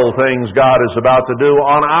terrible things God is about to do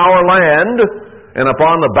on our land and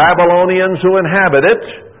upon the Babylonians who inhabit it,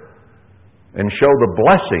 and show the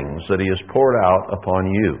blessings that He has poured out upon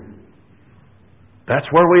you. That's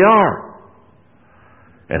where we are.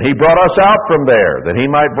 And He brought us out from there, that He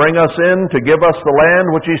might bring us in to give us the land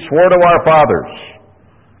which He swore to our fathers.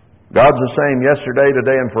 God's the same yesterday,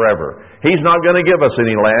 today, and forever. He's not going to give us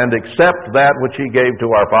any land except that which He gave to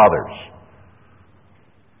our fathers.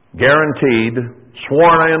 Guaranteed,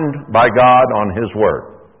 sworn in by God on His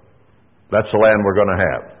Word. That's the land we're going to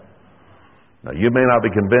have. Now, you may not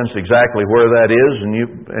be convinced exactly where that is,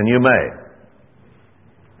 and you may.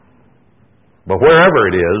 But wherever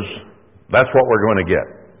it is, that's what we're going to get.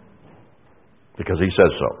 Because He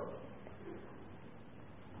says so.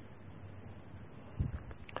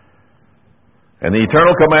 And the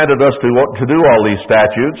Eternal commanded us to do all these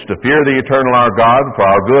statutes, to fear the Eternal our God for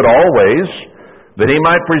our good always, that He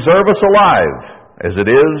might preserve us alive, as it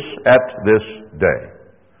is at this day.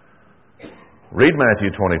 Read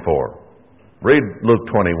Matthew 24. Read Luke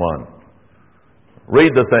 21.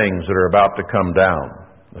 Read the things that are about to come down,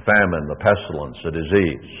 the famine, the pestilence, the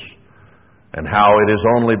disease, and how it is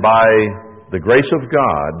only by the grace of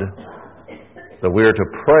God that we are to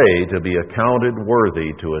pray to be accounted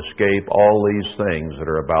worthy to escape all these things that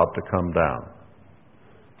are about to come down.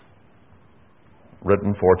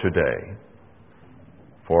 Written for today,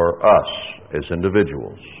 for us as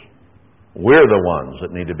individuals. We're the ones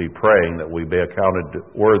that need to be praying that we be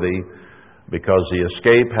accounted worthy, because the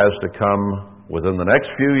escape has to come within the next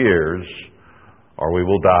few years, or we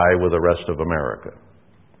will die with the rest of America.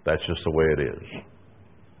 That's just the way it is.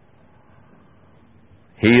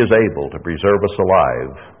 He is able to preserve us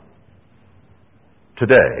alive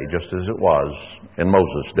today, just as it was in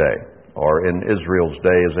Moses' day, or in Israel's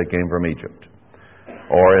day as they came from Egypt,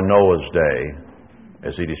 or in Noah's day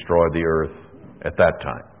as he destroyed the earth at that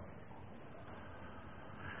time.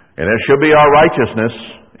 And it should be our righteousness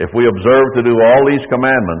if we observe to do all these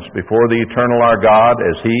commandments before the Eternal our God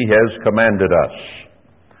as He has commanded us.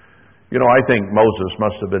 You know, I think Moses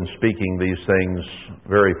must have been speaking these things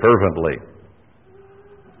very fervently,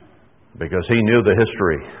 because he knew the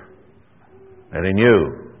history, and he knew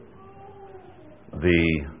the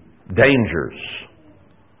dangers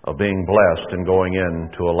of being blessed and going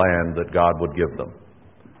into a land that God would give them,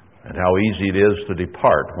 and how easy it is to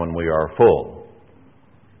depart when we are full.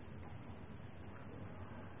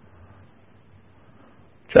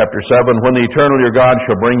 Chapter 7, when the Eternal your God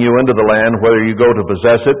shall bring you into the land, whether you go to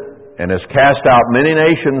possess it, and has cast out many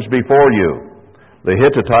nations before you, the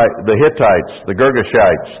Hittites, the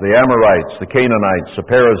Girgashites, the Amorites, the Canaanites, the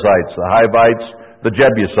Perizzites, the Hivites, the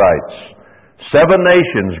Jebusites, 7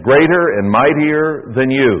 nations greater and mightier than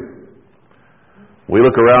you. We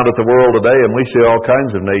look around at the world today and we see all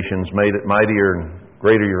kinds of nations made it mightier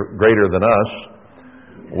greater than us.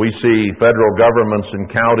 We see federal governments and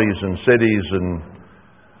counties and cities and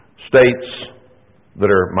states that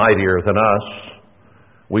are mightier than us.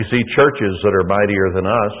 We see churches that are mightier than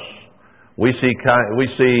us. We see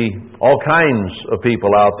all kinds of people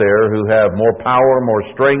out there who have more power, more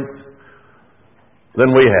strength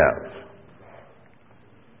than we have.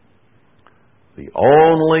 The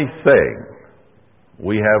only thing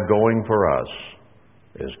we have going for us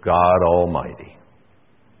is God Almighty.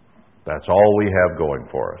 That's all we have going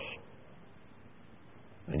for us.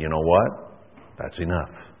 And you know what? That's enough.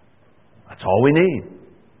 That's all we need.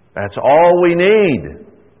 That's all we need.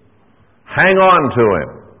 Hang on to Him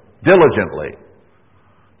diligently.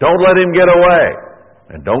 Don't let Him get away.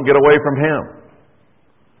 And don't get away from Him.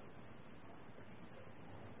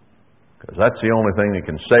 Because that's the only thing that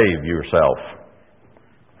can save yourself.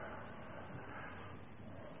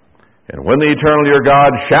 And when the eternal your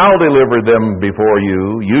God shall deliver them before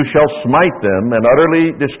you, you shall smite them and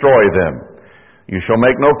utterly destroy them. You shall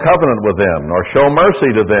make no covenant with them, nor show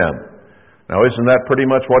mercy to them. Now, isn't that pretty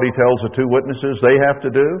much what He tells the two witnesses they have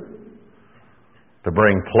to do? To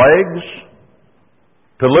bring plagues,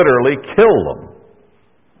 to literally kill them,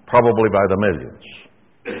 probably by the millions,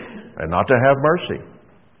 and not to have mercy,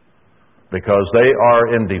 because they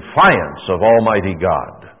are in defiance of Almighty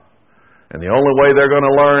God. And the only way they're going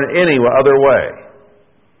to learn any other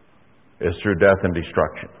way is through death and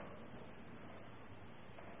destruction.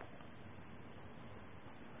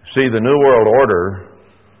 See, the New World Order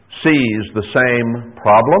sees the same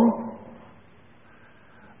problem.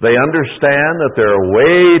 They understand that there are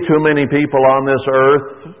way too many people on this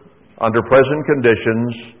earth under present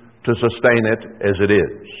conditions to sustain it as it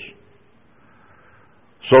is.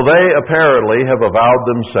 So they apparently have avowed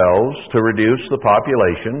themselves to reduce the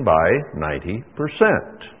population by 90%.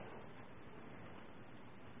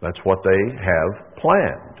 That's what they have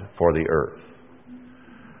planned for the earth.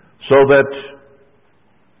 So that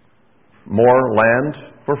more land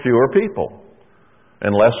for fewer people.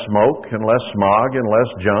 And less smoke, and less smog, and less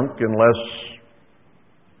junk, and less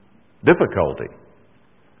difficulty.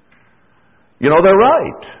 You know, they're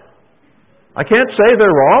right. I can't say they're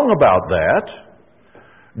wrong about that.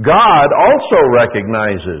 God also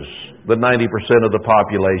recognizes that 90% of the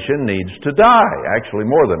population needs to die. Actually,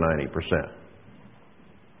 more than 90%.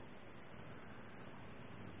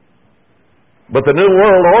 But the New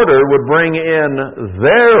World Order would bring in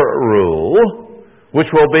their rule, which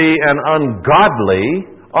will be an ungodly,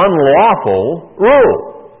 unlawful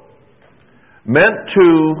rule, meant to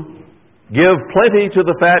give plenty to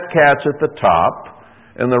the fat cats at the top,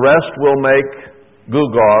 and the rest will make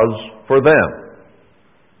gewgaws for them.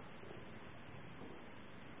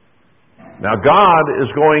 Now, God is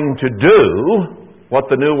going to do what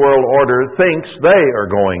the New World Order thinks they are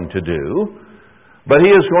going to do, but He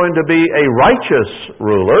is going to be a righteous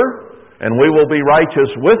ruler, and we will be righteous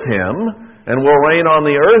with Him, and will reign on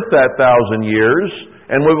the earth that 1,000 years,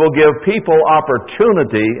 and we will give people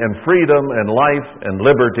opportunity and freedom and life and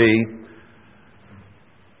liberty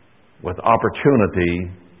with opportunity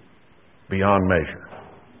beyond measure.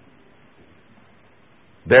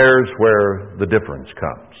 There's where the difference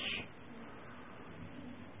comes.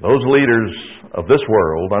 Those leaders of this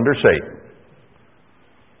world under Satan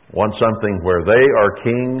want something where they are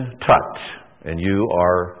King Tut and you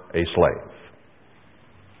are a slave.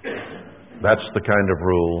 That's the kind of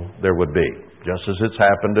rule there would be. Just as it's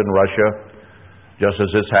happened in Russia, just as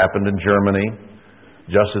it's happened in Germany,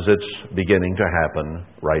 just as it's beginning to happen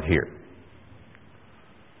right here.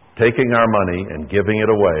 Taking our money and giving it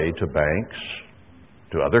away to banks,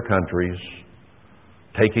 to other countries,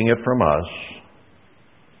 taking it from us,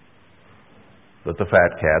 that the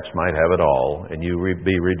fat cats might have it all and you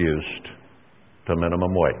be reduced to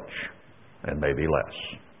minimum wage and maybe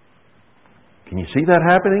less. Can you see that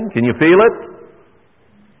happening? Can you feel it?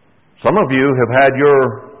 Some of you have had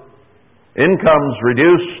your incomes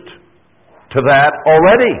reduced to that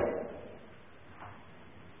already.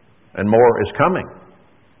 And more is coming.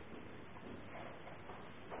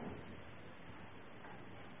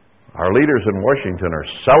 Our leaders in Washington are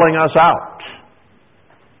selling us out.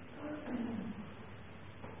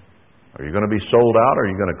 Are you going to be sold out, or are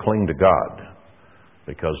you going to cling to God?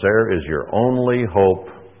 Because there is your only hope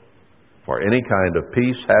for any kind of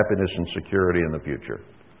peace, happiness, and security in the future.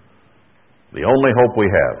 The only hope we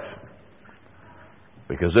have.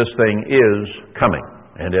 Because this thing is coming,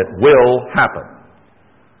 and it will happen.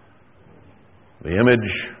 The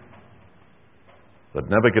image that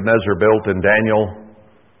Nebuchadnezzar built in Daniel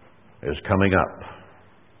is coming up,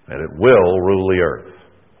 and it will rule the earth.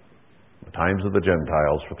 The times of the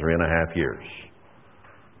Gentiles for 3.5 years.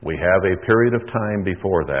 We have a period of time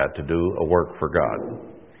before that to do a work for God.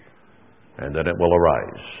 And then it will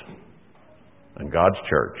arise. And God's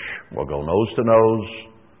church will go nose to nose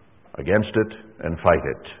against it and fight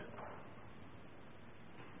it.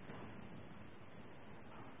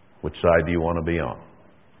 Which side do you want to be on?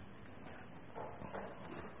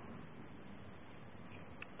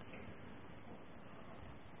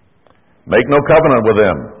 Make no covenant with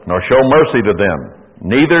them, nor show mercy to them.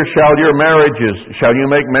 Neither shall you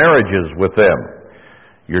make marriages with them.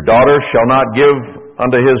 Your daughter shall not give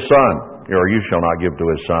unto his son, or you shall not give to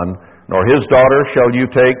his son, nor his daughter shall you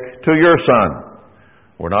take to your son.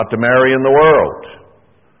 We're not to marry in the world.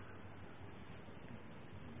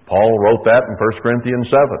 Paul wrote that in 1 Corinthians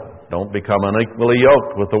 7. Don't become unequally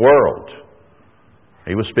yoked with the world.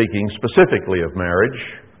 He was speaking specifically of marriage.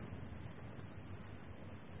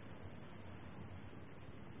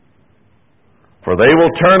 For they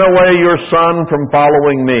will turn away your son from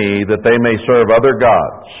following me, that they may serve other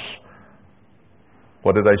gods.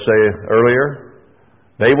 What did I say earlier?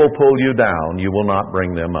 They will pull you down, you will not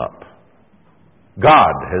bring them up.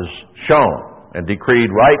 God has shown and decreed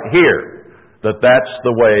right here that that's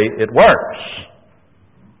the way it works.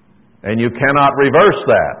 And you cannot reverse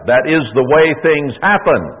that. That is the way things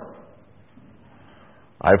happen.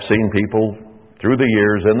 I've seen people through the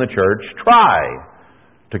years in the church try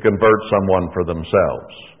to convert someone for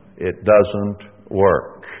themselves. It doesn't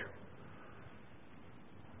work.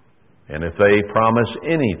 And if they promise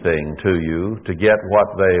anything to you to get what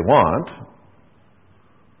they want,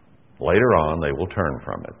 later on they will turn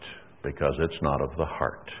from it because it's not of the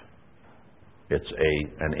heart. It's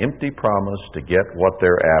an empty promise to get what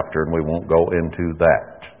they're after, and we won't go into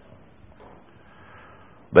that.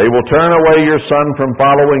 They will turn away your son from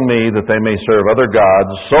following me, that they may serve other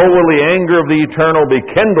gods. So will the anger of the Eternal be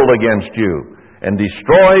kindled against you, and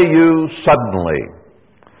destroy you suddenly.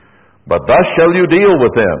 But thus shall you deal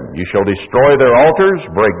with them. You shall destroy their altars,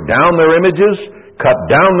 break down their images, cut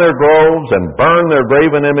down their groves, and burn their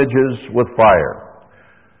graven images with fire.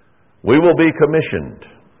 We will be commissioned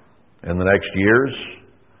in the next years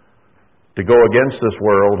to go against this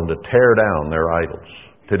world and to tear down their idols,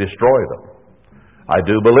 to destroy them. I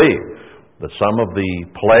do believe that some of the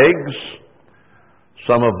plagues,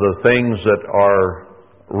 some of the things that are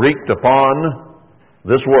wreaked upon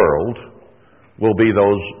this world will be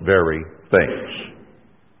those very things.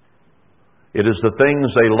 It is the things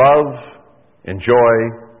they love, enjoy,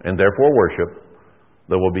 and therefore worship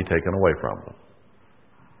that will be taken away from them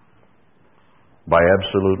by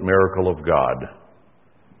absolute miracle of God,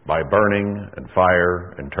 by burning and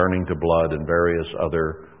fire and turning to blood and various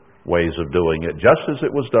other ways of doing it, just as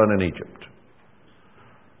it was done in Egypt.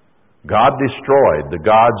 God destroyed the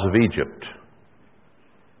gods of Egypt.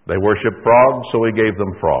 They worshiped frogs, so He gave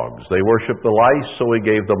them frogs. They worshiped the lice, so He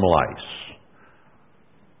gave them lice.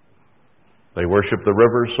 They worshiped the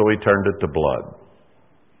rivers, so He turned it to blood.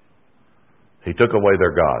 He took away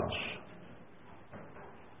their gods.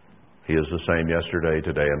 He is the same yesterday,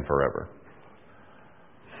 today, and forever.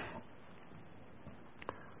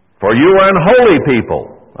 For you are an holy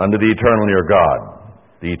people unto the Eternal your God.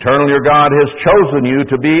 The Eternal your God has chosen you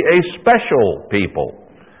to be a special people.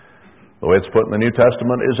 The way it's put in the New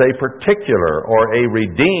Testament is a particular or a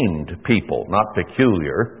redeemed people, not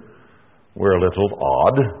peculiar. We're a little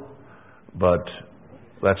odd, but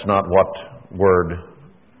that's not what word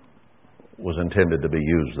was intended to be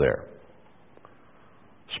used there.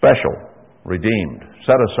 Special, redeemed,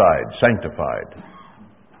 set aside, sanctified.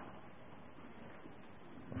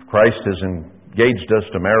 If Christ has engaged us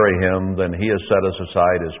to marry Him, then He has set us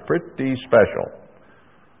aside as pretty special.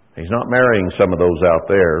 He's not marrying some of those out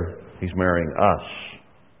there. He's marrying us.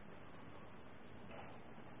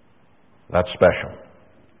 That's special.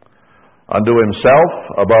 Unto Himself,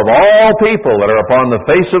 above all people that are upon the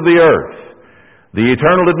face of the earth. The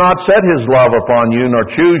Eternal did not set His love upon you, nor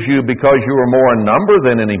choose you because you were more in number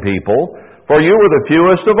than any people, for you were the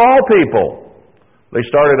fewest of all people. They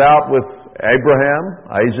started out with Abraham,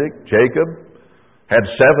 Isaac, Jacob, had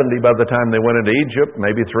 70 by the time they went into Egypt,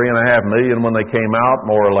 maybe 3.5 million when they came out,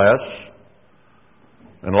 more or less.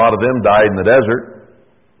 And a lot of them died in the desert.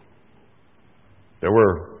 There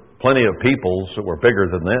were plenty of peoples that were bigger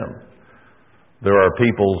than them. There are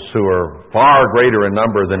peoples who are far greater in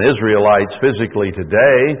number than Israelites physically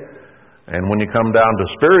today. And when you come down to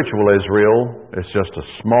spiritual Israel, it's just a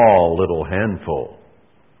small little handful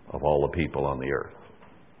of all the people on the earth.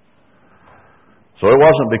 So it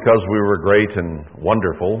wasn't because we were great and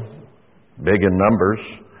wonderful, big in numbers,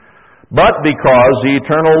 but because the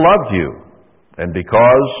Eternal loved you, and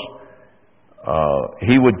because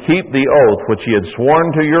He would keep the oath which he had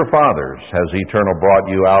sworn to your fathers, has Eternal brought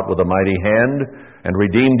you out with a mighty hand, and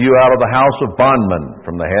redeemed you out of the house of bondmen,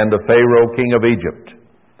 from the hand of Pharaoh king of Egypt.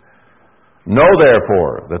 Know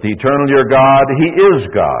therefore that the Eternal your God, He is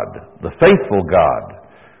God, the faithful God,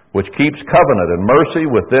 which keeps covenant and mercy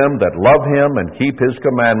with them that love Him and keep His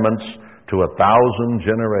commandments to 1,000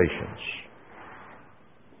 generations.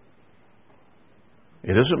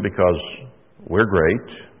 It isn't because we're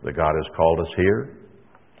great that God has called us here,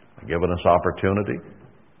 given us opportunity.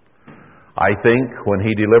 I think when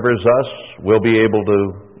He delivers us, we'll be able to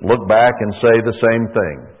look back and say the same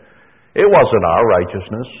thing. It wasn't our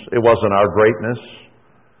righteousness. It wasn't our greatness.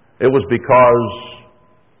 It was because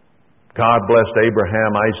God blessed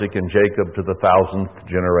Abraham, Isaac, and Jacob to the 1,000th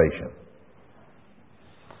generation.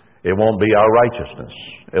 It won't be our righteousness.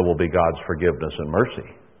 It will be God's forgiveness and mercy.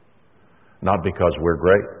 Not because we're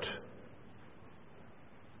great.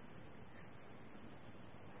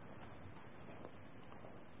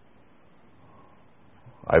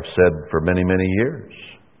 I've said for many, many years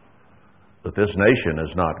that this nation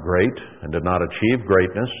is not great and did not achieve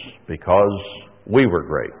greatness because we were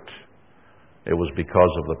great. It was because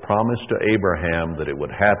of the promise to Abraham that it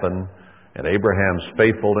would happen, and Abraham's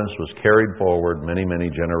faithfulness was carried forward many, many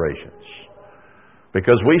generations.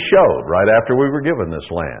 Because we showed, right after we were given this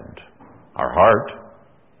land, our heart,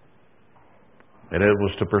 and it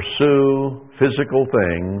was to pursue physical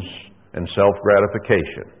things and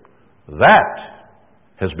self-gratification. That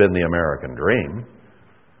has been the American dream.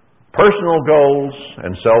 Personal goals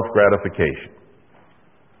and self-gratification.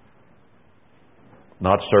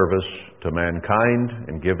 Not service to mankind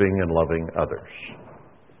and giving and loving others.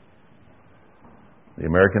 The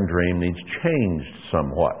American dream needs changed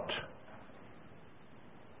somewhat.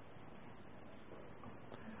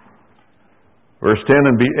 Verse 10,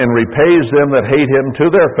 and repays them that hate Him to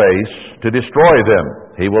their face to destroy them.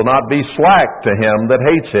 He will not be slack to him that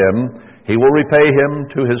hates Him. He will repay him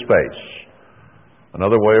to his face.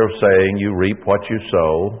 Another way of saying, you reap what you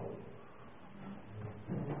sow.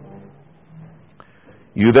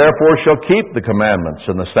 You therefore shall keep the commandments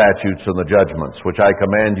and the statutes and the judgments, which I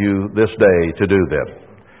command you this day to do them.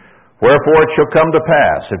 Wherefore it shall come to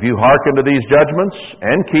pass, if you hearken to these judgments,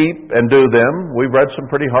 and keep and do them. We've read some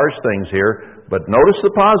pretty harsh things here, but notice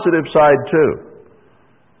the positive side too.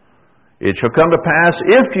 It shall come to pass,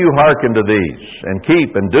 if you hearken to these, and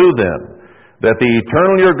keep and do them, that the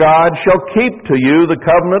Eternal your God shall keep to you the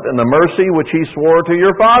covenant and the mercy which He swore to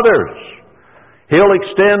your fathers. He'll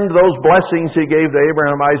extend those blessings He gave to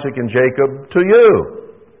Abraham, Isaac, and Jacob to you.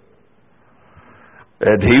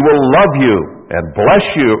 And He will love you and bless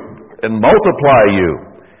you and multiply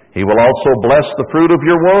you. He will also bless the fruit of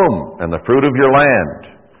your womb and the fruit of your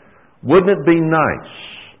land. Wouldn't it be nice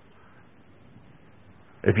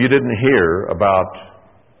if you didn't hear about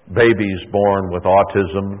babies born with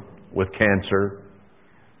autism, with cancer,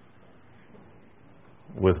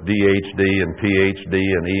 with DHD and PhD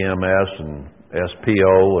and EMS and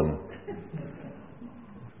SPO and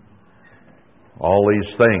all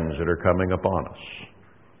these things that are coming upon us?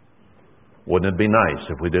 Wouldn't it be nice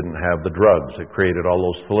if we didn't have the drugs that created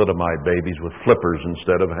all those thalidomide babies with flippers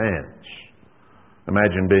instead of hands?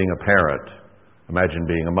 Imagine being a parent. Imagine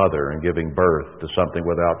being a mother and giving birth to something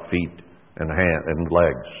without feet and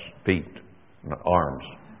legs, feet, arms,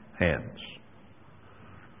 hands.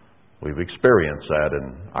 We've experienced that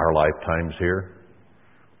in our lifetimes here.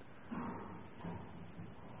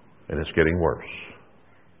 And it's getting worse.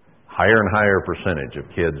 Higher and higher percentage of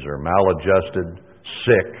kids are maladjusted,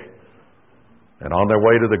 sick, and on their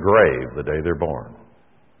way to the grave the day they're born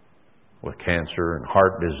with cancer and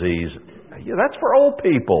heart disease. Yeah, that's for old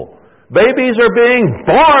people. Babies are being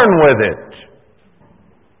born with it.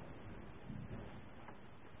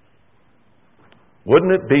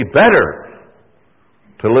 Wouldn't it be better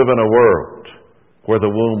to live in a world where the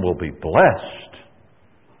womb will be blessed?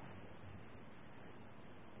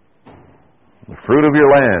 The fruit of your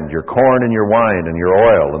land, your corn and your wine and your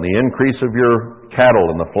oil, and the increase of your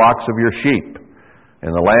cattle and the flocks of your sheep,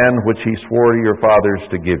 and the land which He swore to your fathers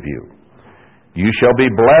to give you. You shall be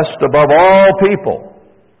blessed above all people.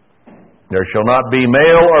 There shall not be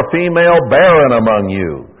male or female barren among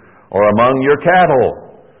you, or among your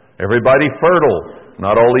cattle. Everybody fertile.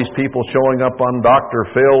 Not all these people showing up on Dr.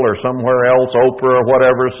 Phil or somewhere else, Oprah or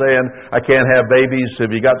whatever, saying, I can't have babies.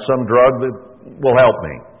 Have you got some drug that will help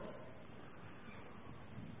me?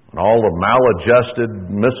 And all the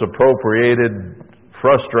maladjusted, misappropriated,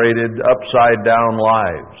 frustrated, upside-down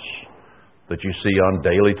lives that you see on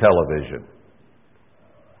daily television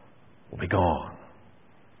will be gone.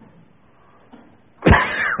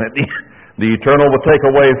 The Eternal will take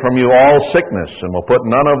away from you all sickness, and will put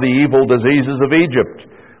none of the evil diseases of Egypt,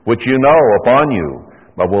 which you know, upon you,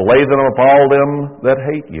 but will lay them upon all them that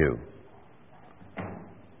hate you.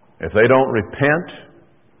 If they don't repent,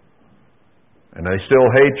 and they still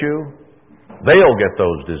hate you, they'll get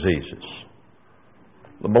those diseases.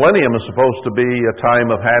 The millennium is supposed to be a time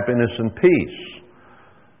of happiness and peace.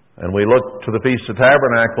 And we look to the Feast of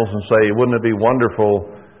Tabernacles and say, wouldn't it be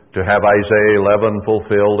wonderful to have Isaiah 11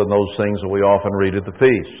 fulfilled and those things that we often read at the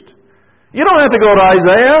feast? You don't have to go to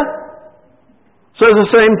Isaiah. It says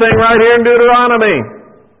the same thing right here in Deuteronomy.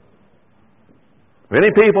 If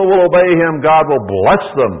any people will obey Him, God will bless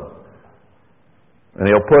them. And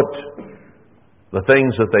He'll put the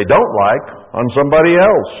things that they don't like on somebody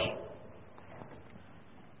else.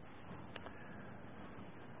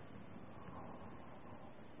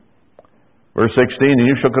 Verse 16, and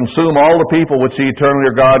you shall consume all the people which the Eternal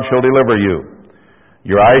your God shall deliver you.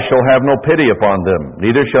 Your eyes shall have no pity upon them,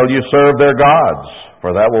 neither shall you serve their gods,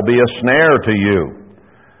 for that will be a snare to you.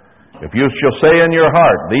 If you shall say in your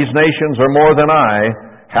heart, these nations are more than I,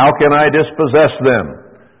 how can I dispossess them?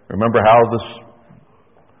 Remember how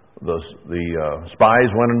the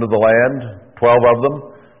spies went into the land, 12 of them?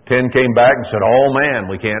 10 came back and said, oh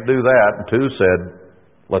man, we can't do that. And 2 said,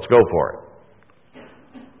 let's go for it.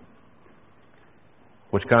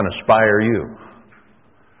 Which kind of spy are you?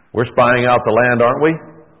 We're spying out the land, aren't we?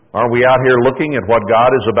 Aren't we out here looking at what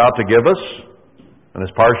God is about to give us and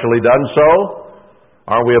has partially done so?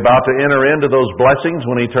 Aren't we about to enter into those blessings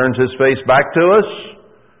when He turns His face back to us?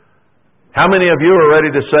 How many of you are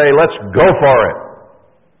ready to say, let's go for it?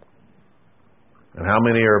 And how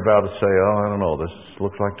many are about to say, oh, I don't know, this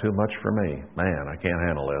looks like too much for me. Man, I can't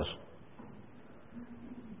handle this.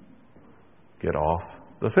 Get off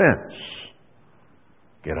the fence.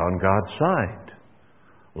 Get on God's side.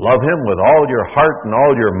 Love Him with all your heart and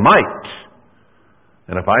all your might.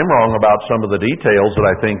 And if I'm wrong about some of the details that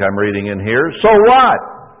I think I'm reading in here, so what?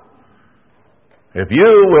 If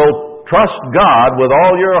you will trust God with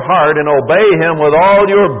all your heart and obey Him with all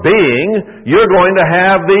your being, you're going to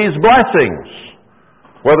have these blessings.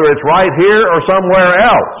 Whether it's right here or somewhere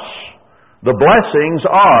else, the blessings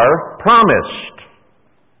are promised.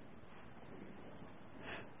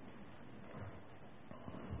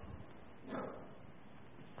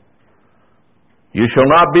 You shall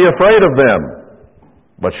not be afraid of them,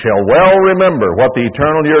 but shall well remember what the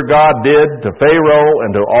Eternal your God did to Pharaoh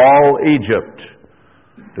and to all Egypt.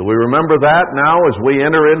 Do we remember that now as we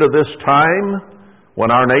enter into this time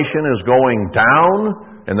when our nation is going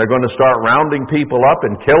down and they're going to start rounding people up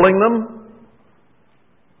and killing them?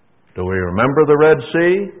 Do we remember the Red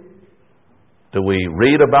Sea? Do we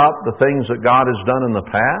read about the things that God has done in the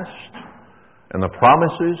past and the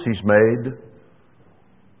promises He's made?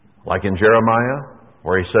 Like in Jeremiah,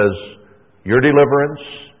 where He says, your deliverance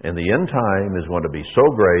in the end time is going to be so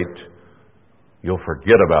great, you'll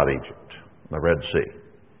forget about Egypt, the Red Sea.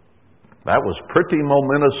 That was pretty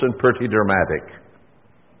momentous and pretty dramatic.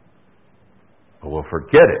 But we'll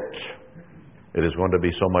forget it. It is going to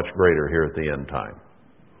be so much greater here at the end time.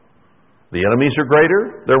 The enemies are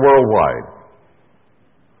greater, they're worldwide.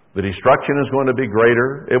 The destruction is going to be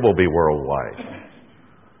greater, it will be worldwide.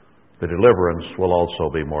 The deliverance will also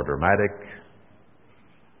be more dramatic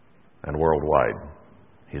and worldwide.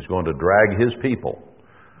 He's going to drag His people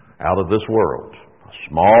out of this world, a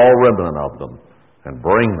small remnant of them, and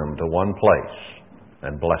bring them to one place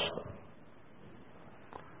and bless them.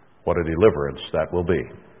 What a deliverance that will be.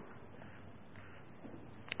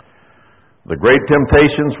 The great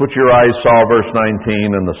temptations which your eyes saw, verse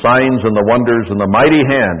 19, and the signs and the wonders and the mighty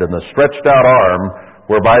hand and the stretched out arm,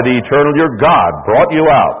 whereby the Eternal your God brought you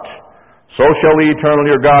out, so shall the Eternal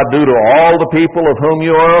your God do to all the people of whom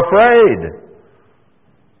you are afraid.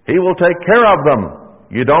 He will take care of them.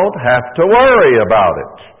 You don't have to worry about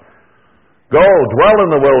it. Go, dwell in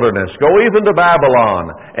the wilderness. Go even to Babylon,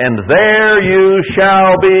 and there you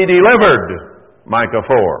shall be delivered. Micah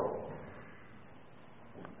 4.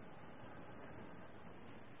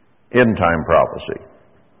 End time prophecy.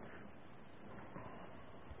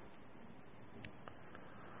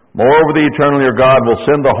 Moreover, the Eternal your God will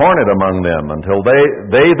send the hornet among them until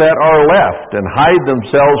they that are left and hide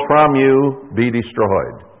themselves from you be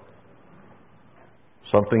destroyed.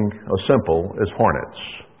 Something as simple as hornets.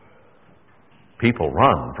 People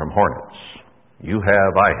run from hornets. You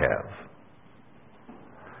have, I have.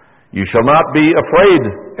 You shall not be afraid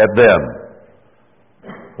at them.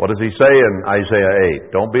 What does He say in Isaiah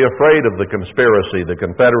 8? Don't be afraid of the conspiracy, the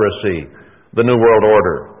confederacy, the New World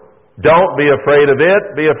Order. Don't be afraid of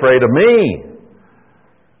it, be afraid of me.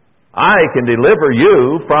 I can deliver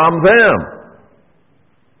you from them.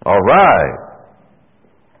 All right.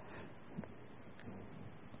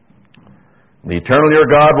 The eternal your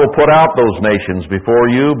God will put out those nations before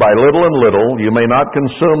you by little and little. You may not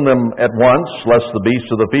consume them at once, lest the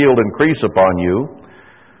beasts of the field increase upon you.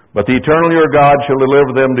 But the eternal your God shall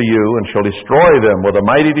deliver them to you, and shall destroy them with a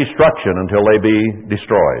mighty destruction until they be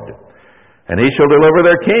destroyed. And he shall deliver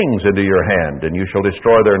their kings into your hand, and you shall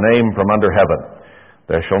destroy their name from under heaven.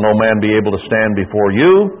 There shall no man be able to stand before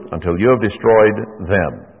you until you have destroyed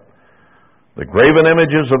them. The graven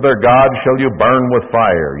images of their gods shall you burn with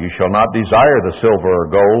fire. You shall not desire the silver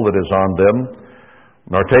or gold that is on them,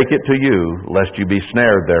 nor take it to you, lest you be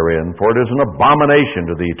snared therein, for it is an abomination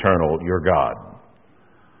to the eternal your God.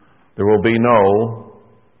 There will be no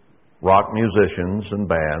rock musicians and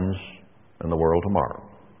bands in the world tomorrow.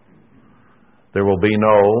 There will be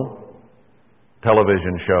no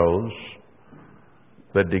television shows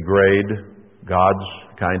that degrade God's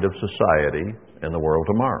kind of society in the world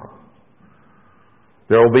tomorrow.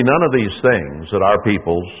 There will be none of these things that our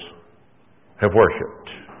peoples have worshipped.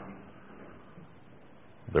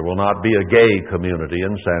 There will not be a gay community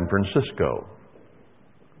in San Francisco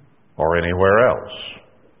or anywhere else.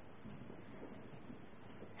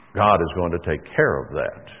 God is going to take care of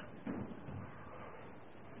that.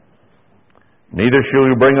 Neither shall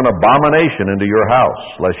you bring an abomination into your house,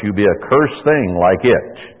 lest you be a cursed thing like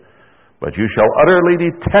it. But you shall utterly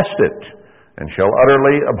detest it, and shall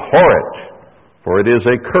utterly abhor it, for it is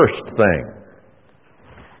a cursed thing.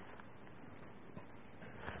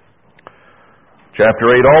 Chapter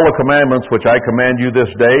 8, all the commandments which I command you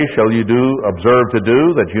this day shall you observe to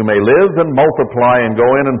do, that you may live and multiply and go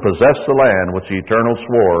in and possess the land which the Eternal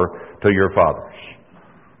swore to your fathers.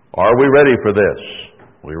 Are we ready for this?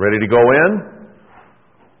 Are we ready to go in?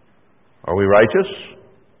 Are we righteous?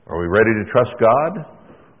 Are we ready to trust God?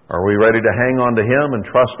 Are we ready to hang on to Him and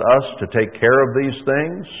trust us to take care of these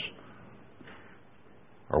things?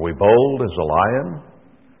 Are we bold as a lion?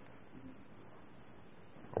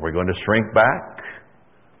 Are we going to shrink back?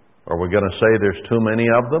 Are we going to say there's too many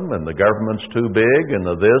of them and the government's too big and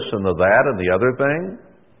the this and the that and the other thing?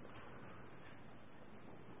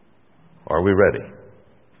 Are we ready?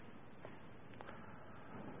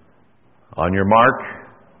 On your mark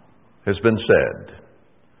has been said.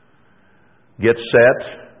 Get set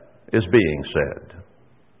is being said.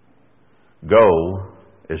 Go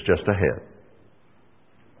is just ahead.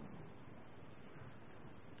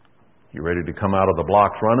 You ready to come out of the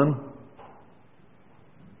blocks running?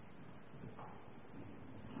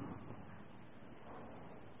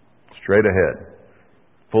 Straight ahead.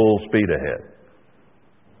 Full speed ahead.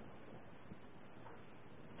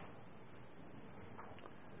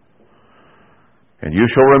 And you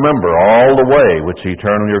shall remember all the way which the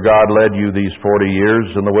Eternal your God led you these 40 years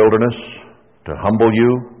in the wilderness, to humble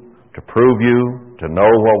you, to prove you, to know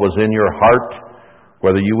what was in your heart,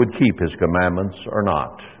 whether you would keep His commandments or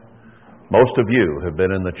not. Most of you have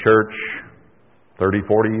been in the church 30,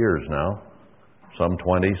 40 years now. Some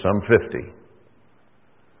 20, some 50.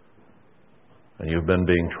 And you've been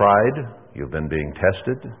being tried. You've been being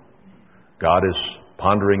tested. God is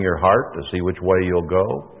pondering your heart to see which way you'll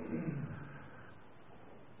go.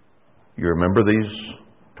 You remember these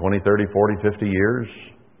 20, 30, 40, 50 years?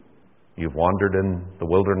 You've wandered in the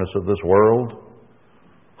wilderness of this world,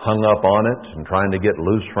 hung up on it and trying to get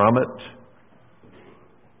loose from it.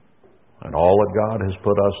 And all that God has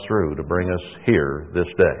put us through to bring us here this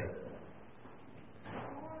day.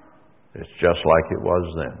 It's just like it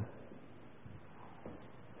was then.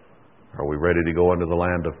 Are we ready to go into the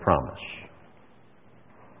land of promise?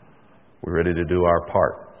 We're ready to do our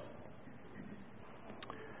part.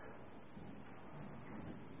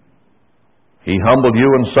 He humbled you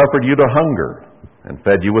and suffered you to hunger, and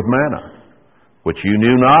fed you with manna, which you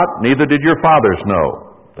knew not, neither did your fathers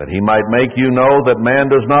know, that He might make you know that man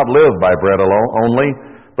does not live by bread alone only,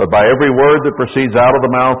 but by every word that proceeds out of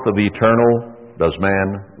the mouth of the Eternal does man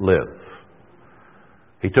live.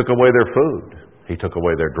 He took away their food. He took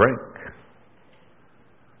away their drink.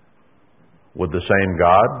 Would the same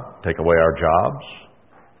God take away our jobs?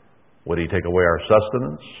 Would He take away our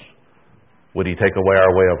sustenance? Would He take away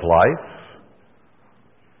our way of life?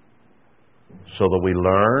 So that we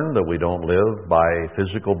learn that we don't live by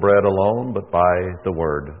physical bread alone, but by the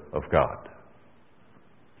Word of God.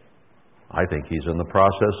 I think He's in the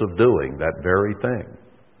process of doing that very thing.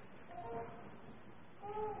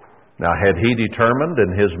 Now, had He determined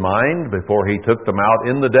in His mind before He took them out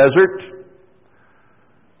in the desert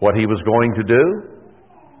what He was going to do?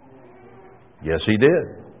 Yes, He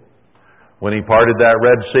did. When He parted that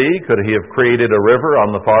Red Sea, could He have created a river on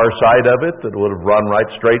the far side of it that would have run right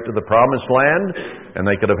straight to the Promised Land, and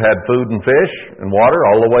they could have had food and fish and water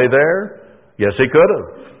all the way there? Yes, He could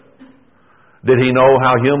have. Did He know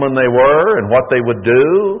how human they were and what they would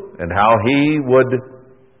do and how He would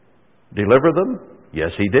deliver them? Yes,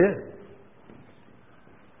 He did.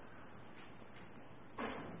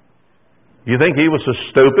 You think He was so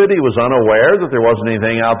stupid He was unaware that there wasn't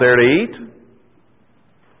anything out there to eat?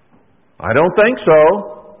 I don't think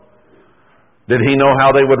so. Did He know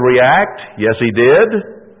how they would react? Yes, He did.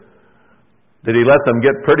 Did He let them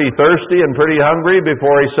get pretty thirsty and pretty hungry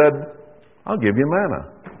before He said, I'll give you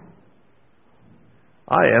manna?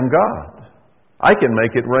 I am God. I can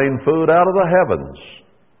make it rain food out of the heavens.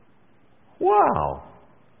 Wow.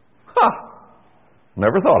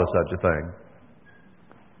 Never thought of such a thing.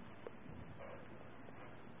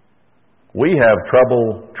 We have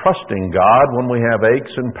trouble trusting God when we have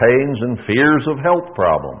aches and pains and fears of health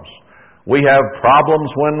problems. We have problems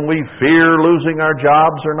when we fear losing our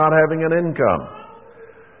jobs or not having an income.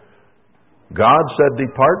 God said,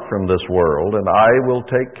 depart from this world and I will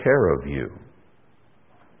take care of you.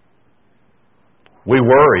 We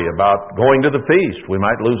worry about going to the feast. We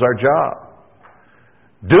might lose our job.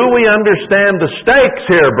 Do we understand the stakes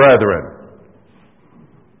here, brethren?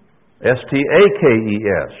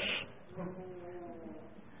 S-T-A-K-E-S.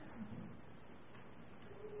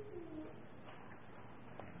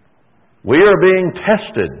 We are being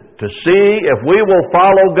tested to see if we will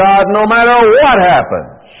follow God no matter what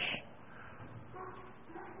happens.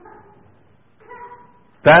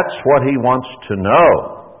 That's what He wants to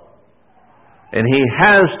know. And He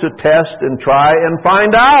has to test and try and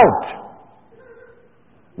find out.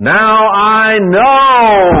 Now I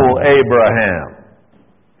know, Abraham,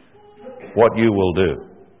 what you will do.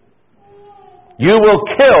 You will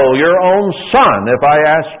kill your own son if I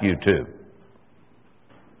ask you to.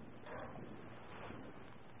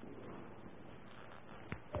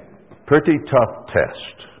 Pretty tough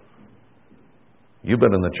test. You've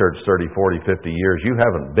been in the church 30, 40, 50 years. You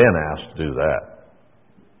haven't been asked to do that.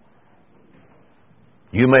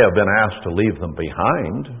 You may have been asked to leave them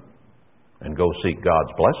behind and go seek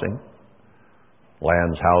God's blessing.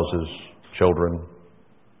 Lands, houses, children,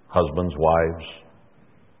 husbands, wives.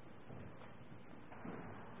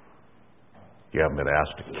 You haven't been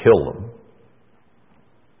asked to kill them.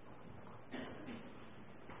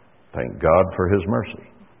 Thank God for His mercy.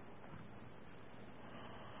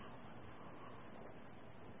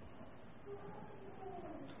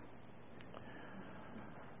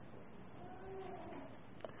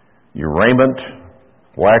 Your raiment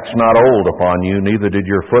waxed not old upon you, neither did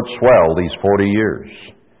your foot swell these 40 years.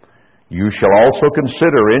 You shall also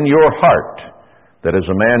consider in your heart that as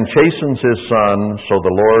a man chastens his son, so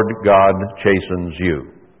the Lord God chastens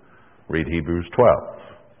you. Read Hebrews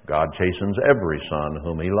 12. God chastens every son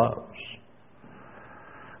whom He loves.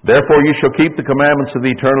 Therefore you shall keep the commandments of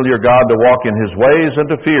the eternal your God to walk in His ways and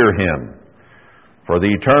to fear Him. For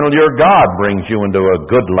the eternal your God brings you into a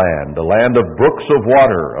good land, a land of brooks of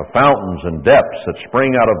water, of fountains and depths that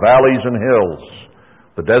spring out of valleys and hills.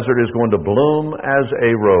 The desert is going to bloom as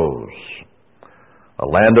a rose. A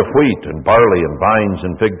land of wheat and barley and vines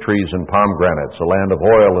and fig trees and pomegranates, a land of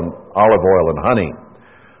oil and olive oil and honey.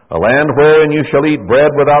 A land wherein you shall eat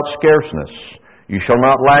bread without scarceness. You shall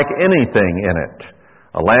not lack anything in it.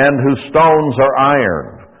 A land whose stones are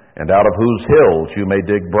iron, and out of whose hills you may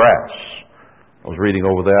dig brass. I was reading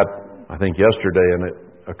over that, I think yesterday, and it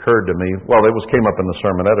occurred to me, well, it came up in the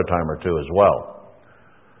sermon at a time or two as well.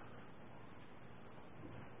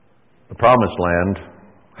 The Promised Land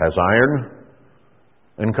has iron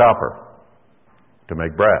and copper to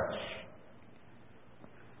make brass.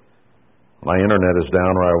 My internet is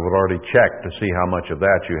down, or I would already check to see how much of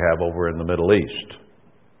that you have over in the Middle East,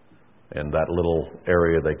 in that little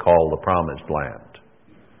area they call the Promised Land.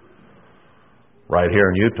 Right here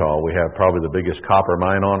in Utah, we have probably the biggest copper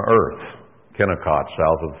mine on earth, Kennecott,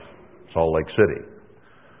 south of Salt Lake City.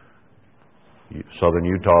 Southern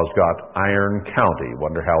Utah's got Iron County.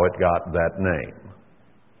 Wonder how it got that name.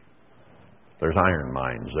 There's iron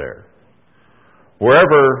mines there.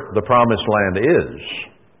 Wherever the Promised Land is,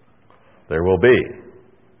 there will be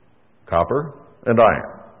copper and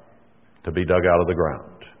iron to be dug out of the ground.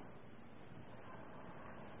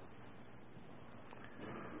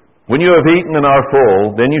 When you have eaten and are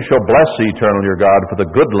full, then you shall bless the eternal your God for the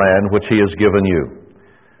good land which He has given you.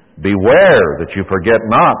 Beware that you forget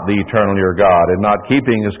not the eternal your God, in not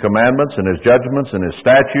keeping His commandments and His judgments and His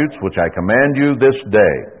statutes, which I command you this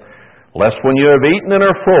day. Lest when you have eaten and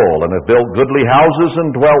are full, and have built goodly houses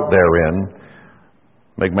and dwelt therein,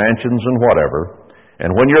 make mansions and whatever, And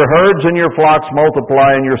when your herds and your flocks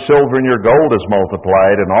multiply, and your silver and your gold is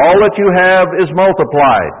multiplied, and all that you have is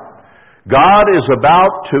multiplied, God is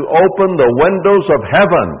about to open the windows of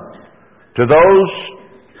heaven to those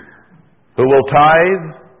who will tithe,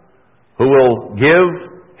 who will give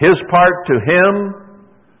his part to him.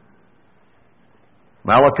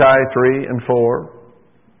 Malachi 3 and 4.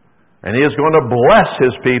 And he is going to bless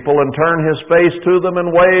his people and turn his face to them in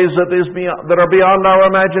ways that are beyond our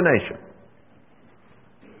imagination.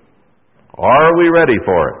 Are we ready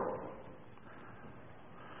for it?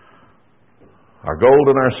 Our gold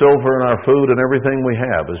and our silver and our food and everything we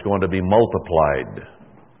have is going to be multiplied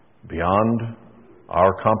beyond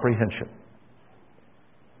our comprehension.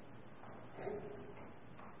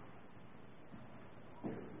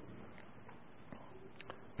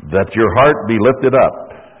 That your heart be lifted up,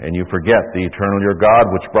 and you forget the eternal your God,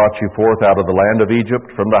 which brought you forth out of the land of Egypt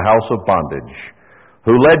from the house of bondage,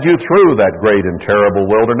 who led you through that great and terrible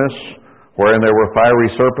wilderness, wherein there were fiery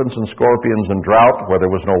serpents and scorpions and drought, where there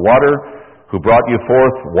was no water, who brought you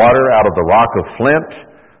forth water out of the rock of flint,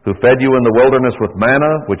 who fed you in the wilderness with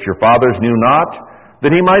manna, which your fathers knew not,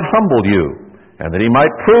 that he might humble you, and that he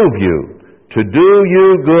might prove you, to do you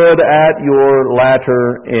good at your latter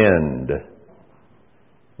end.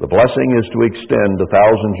 The blessing is to extend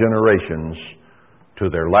 1,000 generations to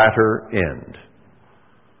their latter end.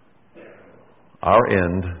 Our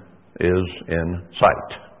end is in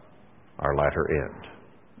sight. Our latter end.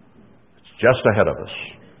 It's just ahead of us.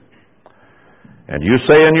 And you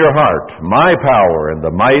say in your heart, my power and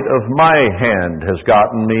the might of my hand has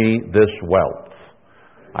gotten me this wealth.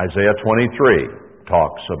 Isaiah 23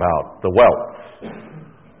 talks about the wealth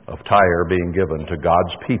of Tyre being given to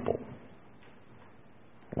God's people.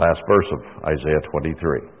 Last verse of Isaiah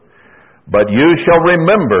 23. But you shall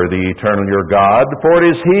remember the eternal your God, for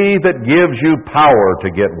it is he that gives you power to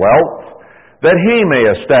get wealth, that he may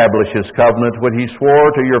establish his covenant which he swore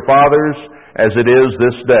to your fathers, as it is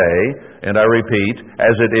this day, and I repeat,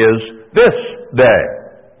 as it is this day.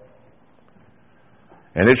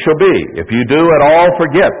 And it shall be, if you do at all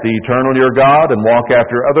forget the eternal your God, and walk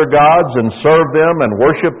after other gods, and serve them, and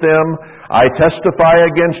worship them, I testify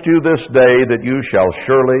against you this day that you shall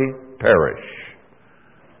surely perish.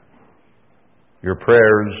 Your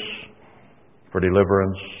prayers for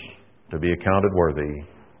deliverance to be accounted worthy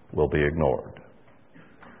will be ignored.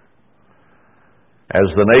 As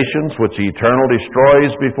the nations which the Eternal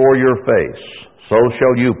destroys before your face, so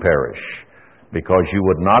shall you perish, because you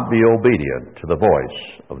would not be obedient to the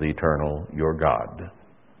voice of the Eternal your God.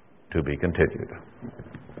 To be continued.